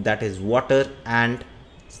food, that is water and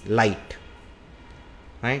light,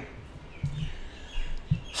 right?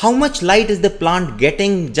 How much light is the plant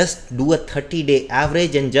getting? Just do a 30-day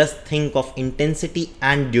average and just think of intensity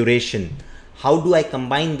and duration. How do I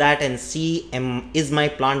combine that and see, is my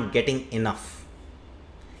plant getting enough?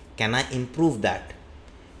 Can I improve that?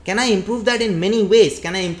 Can I improve that in many ways?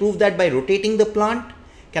 Can I improve that by rotating the plant?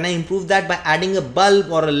 Can I improve that by adding a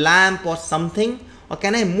bulb or a lamp or something? Or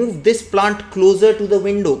can I move this plant closer to the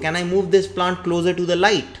window? Can I move this plant closer to the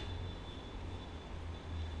light?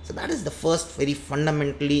 So that is the first very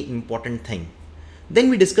fundamentally important thing. Then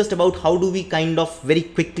we discussed about how do we kind of very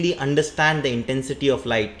quickly understand the intensity of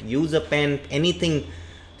light. Use a pen, anything,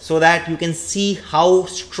 so that you can see how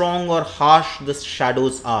strong or harsh the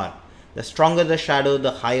shadows are. The stronger the shadow,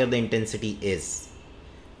 the higher the intensity is.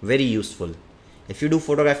 Very useful. If you do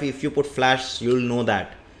photography, if you put flash, you'll know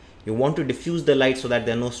that. You want to diffuse the light so that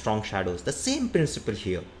there are no strong shadows. The same principle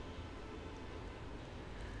here.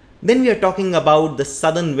 Then we are talking about the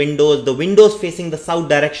southern windows, the windows facing the south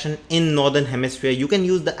direction in northern hemisphere. You can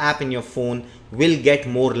use the app in your phone, will get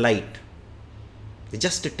more light.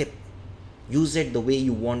 Just a tip. Use it the way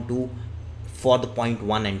you want to for the point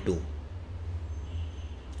 1 and 2.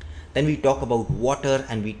 Then we talk about water,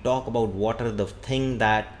 and we talk about water, the thing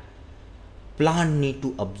that plant need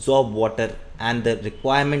to absorb water, and the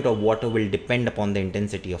requirement of water will depend upon the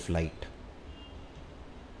intensity of light.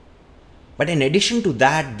 But in addition to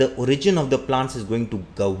that, the origin of the plants is going to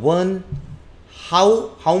govern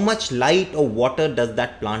how much light or water does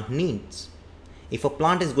that plant needs. If a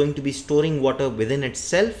plant is going to be storing water within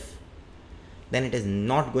itself, then it is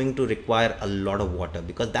not going to require a lot of water,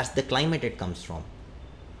 because that's the climate it comes from.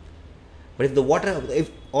 But if the water, if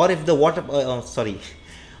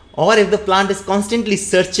the plant is constantly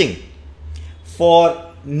searching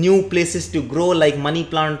for new places to grow, like money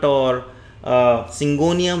plant or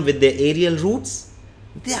syngonium with their aerial roots,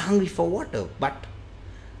 they are hungry for water. But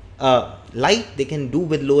light they can do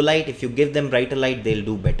with low light. If you give them brighter light, they'll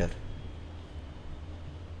do better.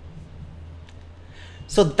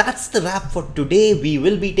 So that's the wrap for today. We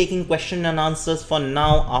will be taking question and answers for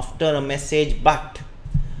now after a message, but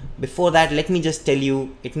before that, let me just tell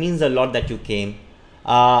you, it means a lot that you came.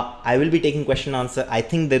 I will be taking question and answer. I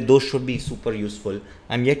think that those should be super useful.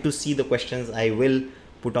 I'm yet to see the questions. I will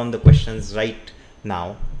put on the questions right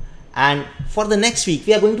now. And for the next week,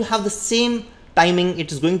 we are going to have the same timing.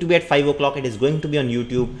 It is going to be at 5 o'clock. It is going to be on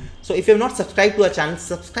YouTube. So if you have not subscribed to our channel,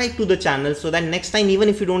 subscribe to the channel, so that next time, even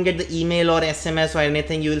if you don't get the email or SMS or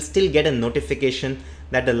anything, you will still get a notification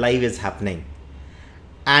that the live is happening.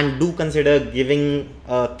 And do consider giving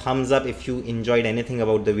a thumbs up if you enjoyed anything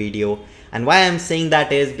about the video. And why I'm saying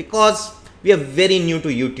that is because we are very new to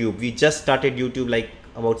YouTube. We just started YouTube like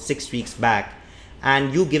about 6 weeks back,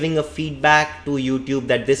 and you giving a feedback to YouTube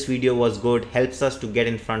that this video was good helps us to get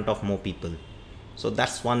in front of more people. So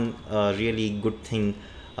that's one really good thing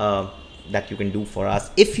that you can do for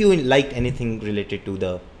us if you liked anything related to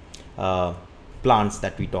the plants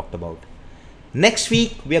that we talked about. Next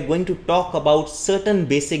week, we are going to talk about certain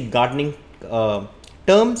basic gardening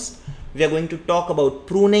terms. We are going to talk about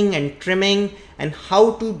pruning and trimming, and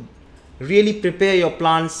how to really prepare your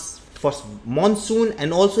plants for monsoon,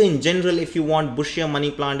 and also in general, if you want bushier money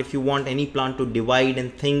plant, if you want any plant to divide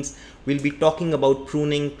and things. We'll be talking about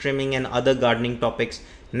pruning, trimming and other gardening topics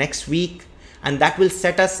next week, and that will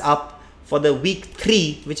set us up for the week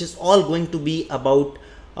 3, which is all going to be about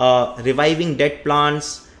reviving dead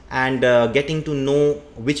plants, and getting to know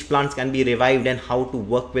which plants can be revived and how to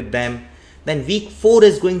work with them. Then week 4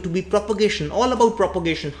 is going to be propagation, all about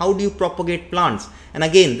propagation. How do you propagate plants? And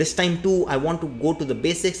again, this time too, I want to go to the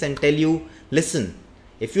basics and tell you, listen,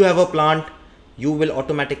 if you have a plant, you will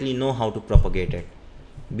automatically know how to propagate it.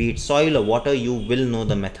 Be it soil or water, you will know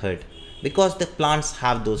the method, because the plants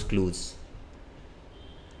have those clues.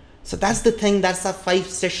 So that's the thing. That's a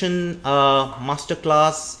 5-session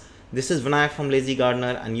masterclass. This is Vinayak from Lazy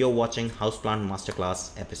Gardener, and you're watching Houseplant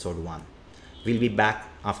Masterclass episode 1. We'll be back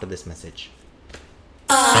after this message.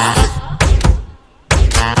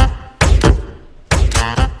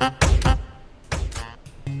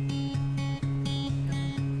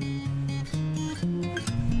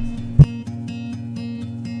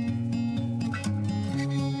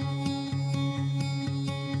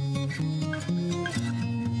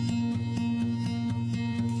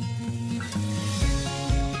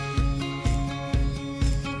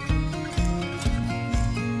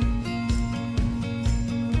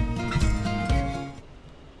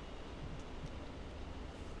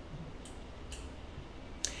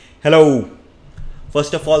 Hello.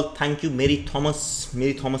 First of all, thank you, Mary Thomas.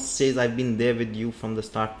 Mary Thomas says, I've been there with you from the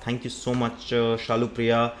start. Thank you so much, Shalu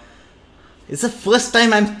Priya. It's the first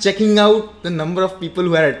time I'm checking out the number of people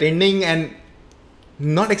who are attending, and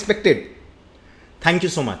not expected. Thank you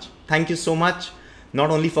so much. Thank you so much.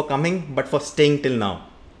 Not only for coming, but for staying till now.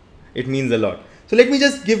 It means a lot. So let me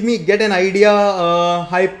just get an idea.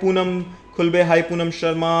 Hi Poonam Khulbe. Hi Poonam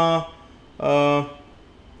Sharma.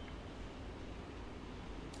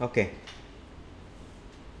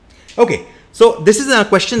 Okay, so this is a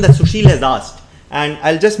question that Sushil has asked, and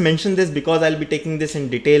I'll just mention this because I'll be taking this in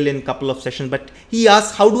detail in a couple of sessions. But he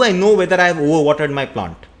asked, how do I know whether I have overwatered my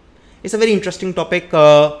plant? It's a very interesting topic.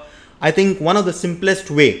 I think one of the simplest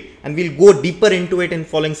way, and we'll go deeper into it in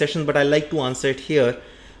following sessions, but I like to answer it here.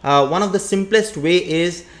 One of the simplest way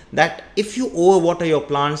is that if you overwater your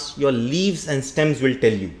plants, your leaves and stems will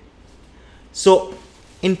tell you. So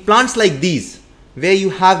in plants like these, where you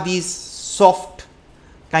have these soft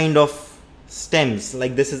kind of stems,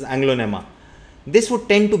 like this is Anglonema, this would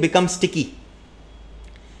tend to become sticky,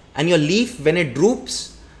 and your leaf, when it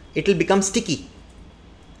droops, it will become sticky.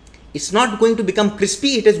 It's not going to become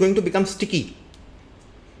crispy, it is going to become sticky.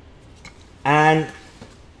 And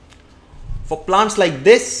for plants like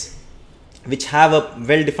this, which have a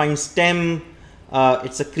well-defined stem,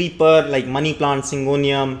 it's a creeper like money plant,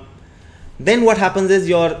 Syngonium, then what happens is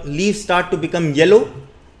your leaves start to become yellow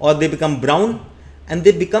or they become brown, and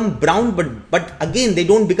they become brown, but again they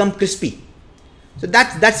don't become crispy. So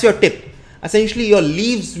that's your tip. Essentially your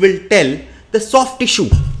leaves will tell, the soft tissue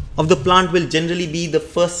of the plant will generally be the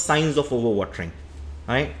first signs of overwatering,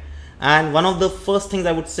 right? And one of the first things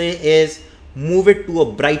I would say is move it to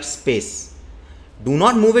a bright space. Do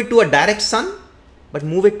not move it to a direct sun, but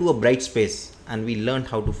move it to a bright space. And we learned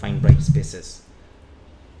how to find bright spaces.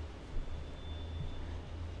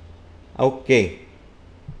 Okay.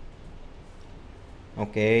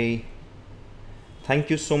 Thank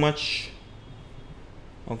you so much.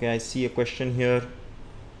 Okay, I see a question here.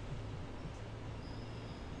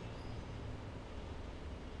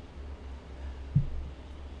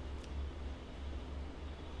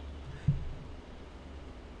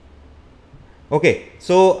 Okay,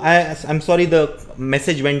 so I'm sorry the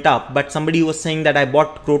message went up, but somebody was saying that I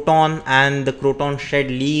bought croton and the croton shed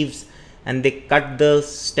leaves and they cut the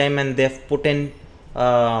stem and they've put in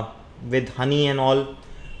with honey and all.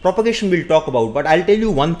 Propagation we'll talk about, but I'll tell you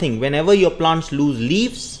one thing: whenever your plants lose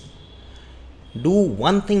leaves, do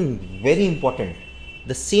one thing very important.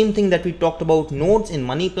 The same thing that we talked about nodes in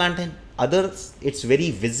money plant and others, it's very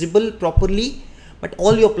visible properly, but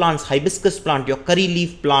all your plants, hibiscus plant, your curry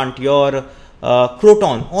leaf plant, your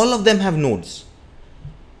croton, all of them have nodes.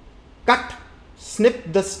 Cut,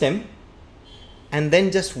 snip the stem and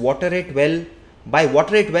then just water it well. By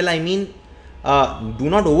water it well, I mean do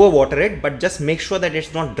not overwater it, but just make sure that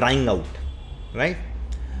it's not drying out, right?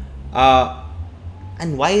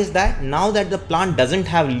 And why is that? Now that the plant doesn't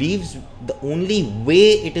have leaves, the only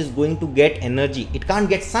way it is going to get energy, it can't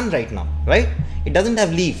get sun right now, right? It doesn't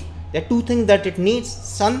have leaves. There are two things that it needs: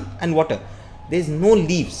 sun and water. There is no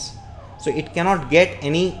leaves, so it cannot get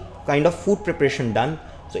any kind of food preparation done.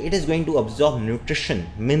 So it is going to absorb nutrition,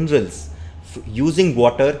 minerals, using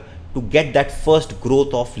water to get that first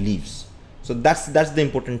growth of leaves. So that's the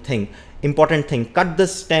important thing. Cut the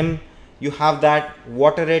stem, you have that,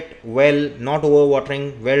 water it well, not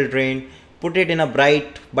overwatering, well drained. Put it in a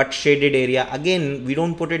bright but shaded area. Again, we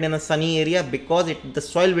don't put it in a sunny area because the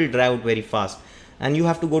soil will dry out very fast and you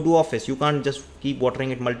have to go to office. You can't just keep watering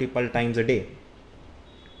it multiple times a day.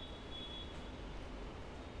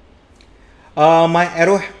 My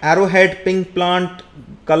arrowhead pink plant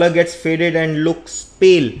color gets faded and looks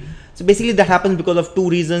pale. So basically that happens because of two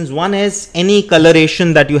reasons. One is any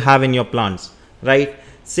coloration that you have in your plants, right?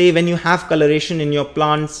 Say when you have coloration in your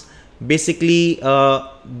plants, basically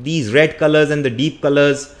these red colors and the deep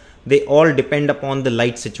colors, they all depend upon the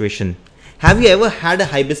light situation. Have you ever had a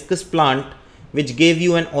hibiscus plant which gave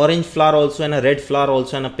you an orange flower also and a red flower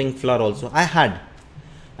also and a pink flower also? I had.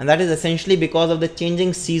 And that is essentially because of the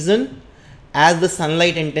changing season. As the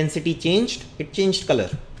sunlight intensity changed, it changed color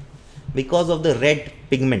because of the red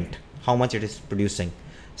pigment, how much it is producing.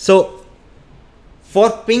 So for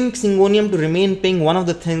pink Syngonium to remain pink, one of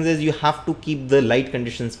the things is you have to keep the light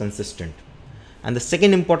conditions consistent. And the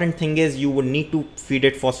second important thing is you would need to feed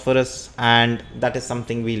it phosphorus, and that is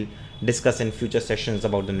something we'll discuss in future sessions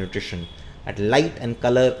about the nutrition. That light and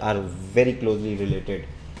color are very closely related.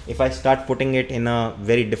 If I start putting it in a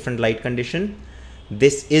very different light condition,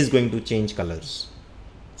 this is going to change colors.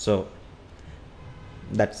 So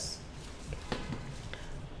that's,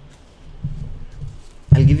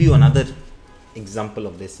 I'll give you another example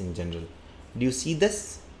of this in general. Do you see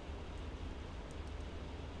this?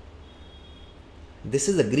 This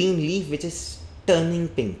is a green leaf which is turning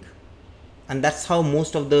pink, and that's how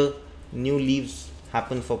most of the new leaves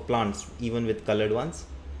happen for plants, even with colored ones.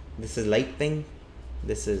 This is light pink,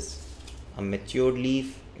 this is a matured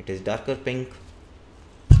leaf, it is darker pink,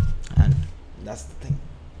 and that's the thing.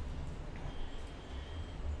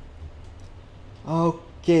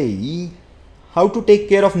 Okay, how to take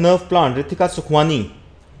care of nerve plant? Ritika Sukhwani,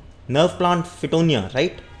 nerve plant Phytonia,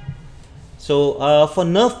 right? So for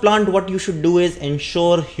nerve plant, what you should do is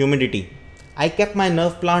ensure humidity. I kept my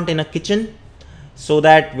nerve plant in a kitchen so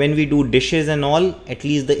that when we do dishes and all, at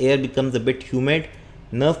least the air becomes a bit humid.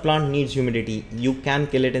 Nerve plant needs humidity. You can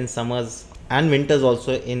kill it in summers and winters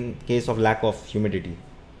also in case of lack of humidity.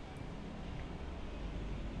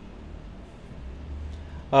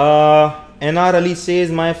 NR Ali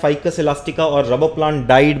says my Ficus elastica or rubber plant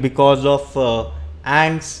died because of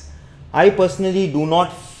ants. I personally do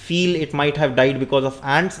not feel it might have died because of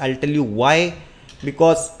ants. I'll tell you why.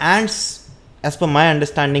 Because ants, as per my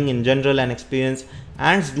understanding in general and experience,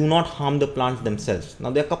 ants do not harm the plants themselves. Now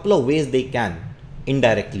there are a couple of ways they can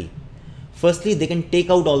indirectly. Firstly, they can take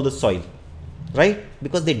out all the soil, right?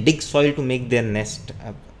 Because they dig soil to make their nest,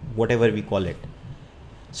 whatever we call it.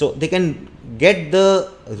 So they can get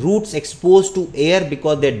the roots exposed to air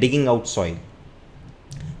because they're digging out soil.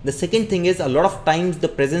 The second thing is, a lot of times the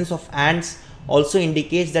presence of ants also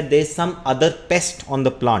indicates that there is some other pest on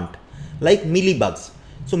the plant, like mealybugs.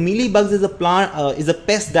 So mealybugs is a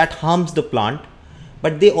pest that harms the plant,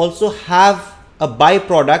 but they also have a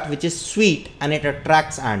byproduct which is sweet and it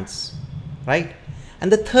attracts ants, right?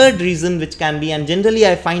 And the third reason which can be, and generally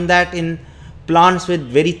I find that in plants with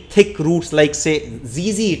very thick roots, like say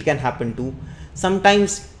ZZ, it can happen to.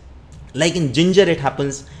 Sometimes, like in ginger, it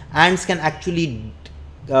happens. Ants can actually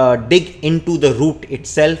dig into the root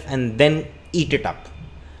itself and then eat it up.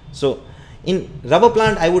 So in rubber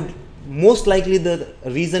plant, I would most likely, the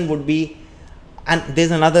reason would be, and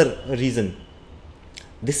there's another reason.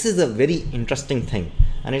 This is a very interesting thing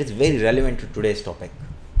and it is very relevant to today's topic.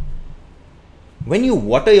 When you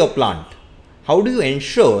water your plant, how do you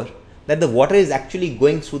ensure that the water is actually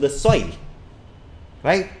going through the soil,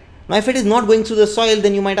 right? Now if it is not going through the soil,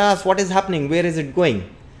 then you might ask, what is happening, where is it going?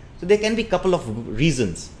 So there can be a couple of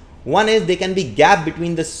reasons. One is there can be gap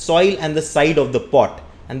between the soil and the side of the pot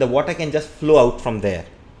and the water can just flow out from there,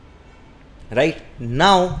 right?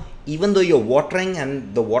 Now even though you're watering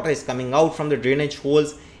and the water is coming out from the drainage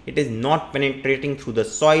holes, it is not penetrating through the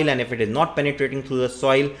soil, and if it is not penetrating through the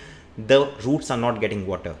soil, the roots are not getting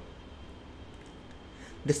water.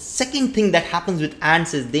 The second thing that happens with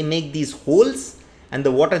ants is they make these holes and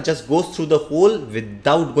the water just goes through the hole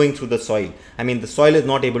without going through the soil. I mean, the soil is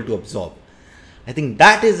not able to absorb. I think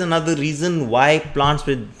that is another reason why plants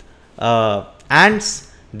with ants,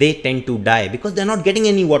 they tend to die, because they're not getting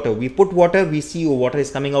any water. We put water, we see water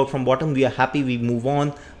is coming out from bottom, we are happy, we move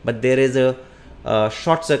on, but there is a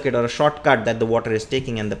short circuit or a shortcut that the water is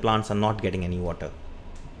taking and the plants are not getting any water.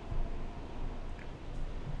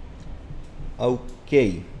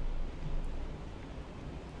 Okay.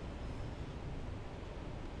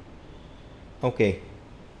 Okay.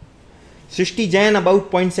 Srishti Jain, about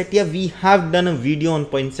poinsettia, we have done a video on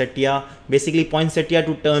poinsettia. Basically poinsettia,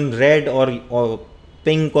 to turn red or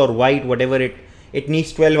pink or white, whatever, it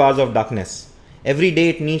needs 12 hours of darkness. Every day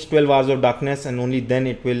it needs 12 hours of darkness and only then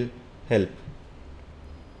it will help.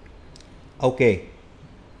 Okay.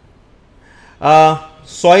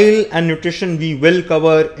 Soil and nutrition we will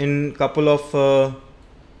cover in couple of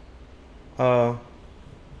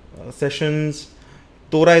sessions.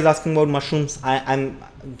 Tora is asking about mushrooms.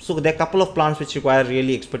 So there are a couple of plants which require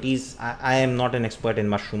really expertise. I am not an expert in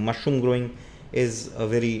mushroom. Mushroom growing is a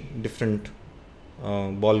very different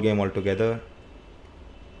ball game altogether.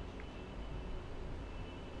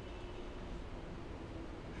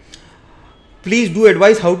 Please do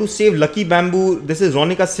advise how to save lucky bamboo. This is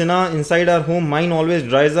Ronika Sinha. Inside our home, mine always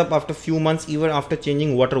dries up after few months, even after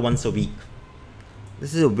changing water once a week.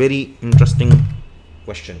 This is a very interesting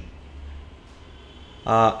question.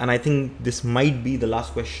 And I think this might be the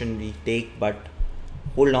last question we take, but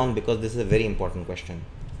hold on, because this is a very important question.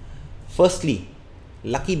 Firstly,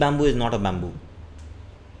 lucky bamboo is not a bamboo.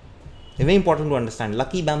 It's very important to understand.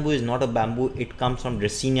 Lucky bamboo is not a bamboo. It comes from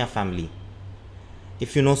Dracaena family.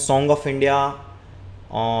 If you know Song of India,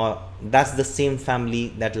 that's the same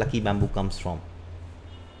family that lucky bamboo comes from.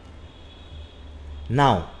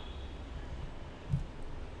 Now,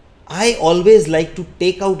 I always like to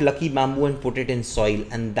take out lucky bamboo and put it in soil,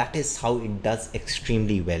 and that is how it does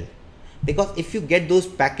extremely well. Because if you get those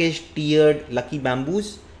packaged tiered lucky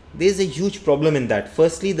bamboos, there is a huge problem in that.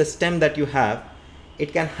 Firstly, the stem that you have,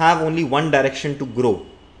 it can have only one direction to grow,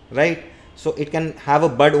 right? So it can have a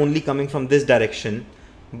bud only coming from this direction,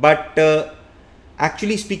 but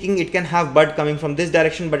actually speaking, it can have bud coming from this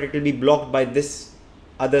direction, but it will be blocked by this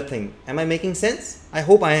other thing. Am I making sense? I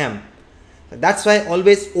hope I am. That's why I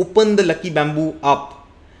always open the lucky bamboo up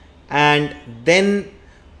and then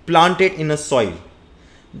plant it in a soil.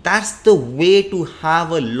 That's the way to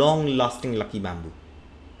have a long lasting lucky bamboo.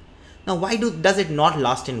 Now, why does it not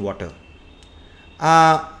last in water?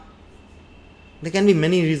 There can be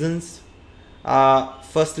many reasons.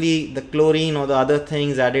 Firstly, the chlorine or the other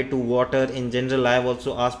things added to water in general. I have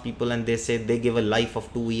also asked people and they say they give a life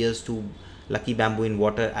of 2 years to lucky bamboo in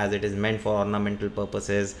water as it is meant for ornamental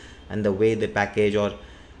purposes, and the way they package or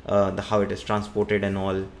how it is transported and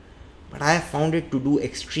all. But I have found it to do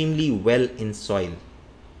extremely well in soil.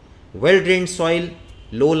 Well drained soil,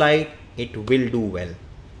 low light, it will do well.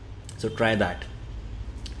 So try that.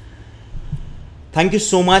 Thank you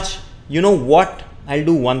so much. You know what? I'll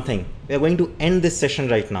do one thing. We are going to end this session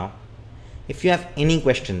right now. If you have any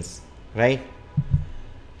questions, right?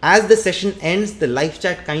 As the session ends, the live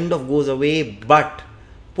chat kind of goes away, but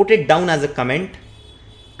put it down as a comment.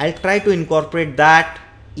 I'll try to incorporate that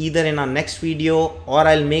either in our next video, or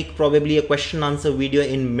I'll make probably a question answer video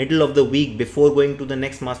in middle of the week before going to the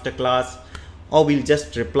next masterclass, or we'll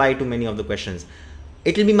just reply to many of the questions.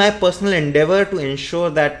 It will be my personal endeavor to ensure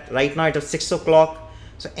that right now it is 6 o'clock.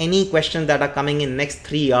 So any questions that are coming in next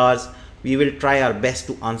 3 hours, we will try our best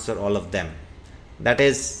to answer all of them. That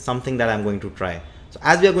is something that I'm going to try. So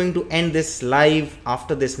as we are going to end this live,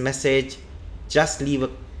 after this message, just leave a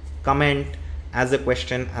comment as a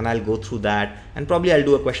question and I'll go through that, and probably I'll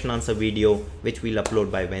do a question answer video which we'll upload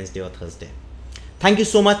by Wednesday or Thursday. Thank you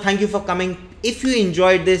so much. Thank you for coming. If you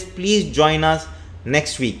enjoyed this, please join us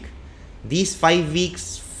next week. These 5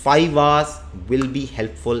 weeks, 5 hours will be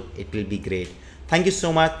helpful. It will be great. Thank you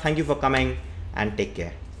so much. Thank you for coming and take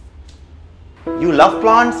care. You love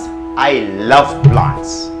plants? I love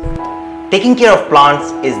plants. Taking care of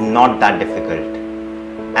plants is not that difficult,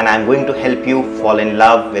 and I'm going to help you fall in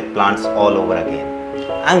love with plants all over again.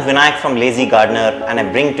 I'm Vinayak from Lazy Gardener, and I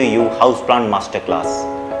bring to you Houseplant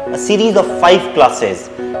Masterclass, a series of 5 classes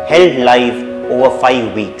held live over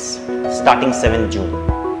 5 weeks starting 7th June.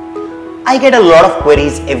 I get a lot of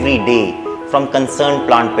queries every day from concerned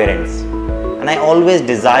plant parents, and I always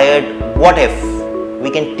desired, what if we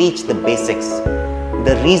can teach the basics,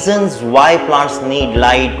 the reasons why plants need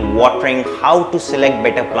light, watering, how to select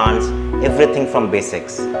better plants, everything from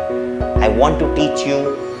basics. I want to teach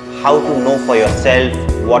you how to know for yourself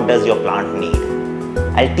what does your plant need.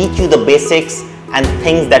 I'll teach you the basics and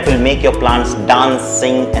things that will make your plants dance,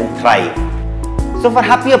 sing and thrive. So for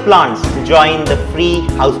happier plants, join the free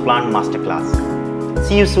Houseplant Masterclass.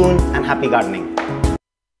 See you soon and happy gardening.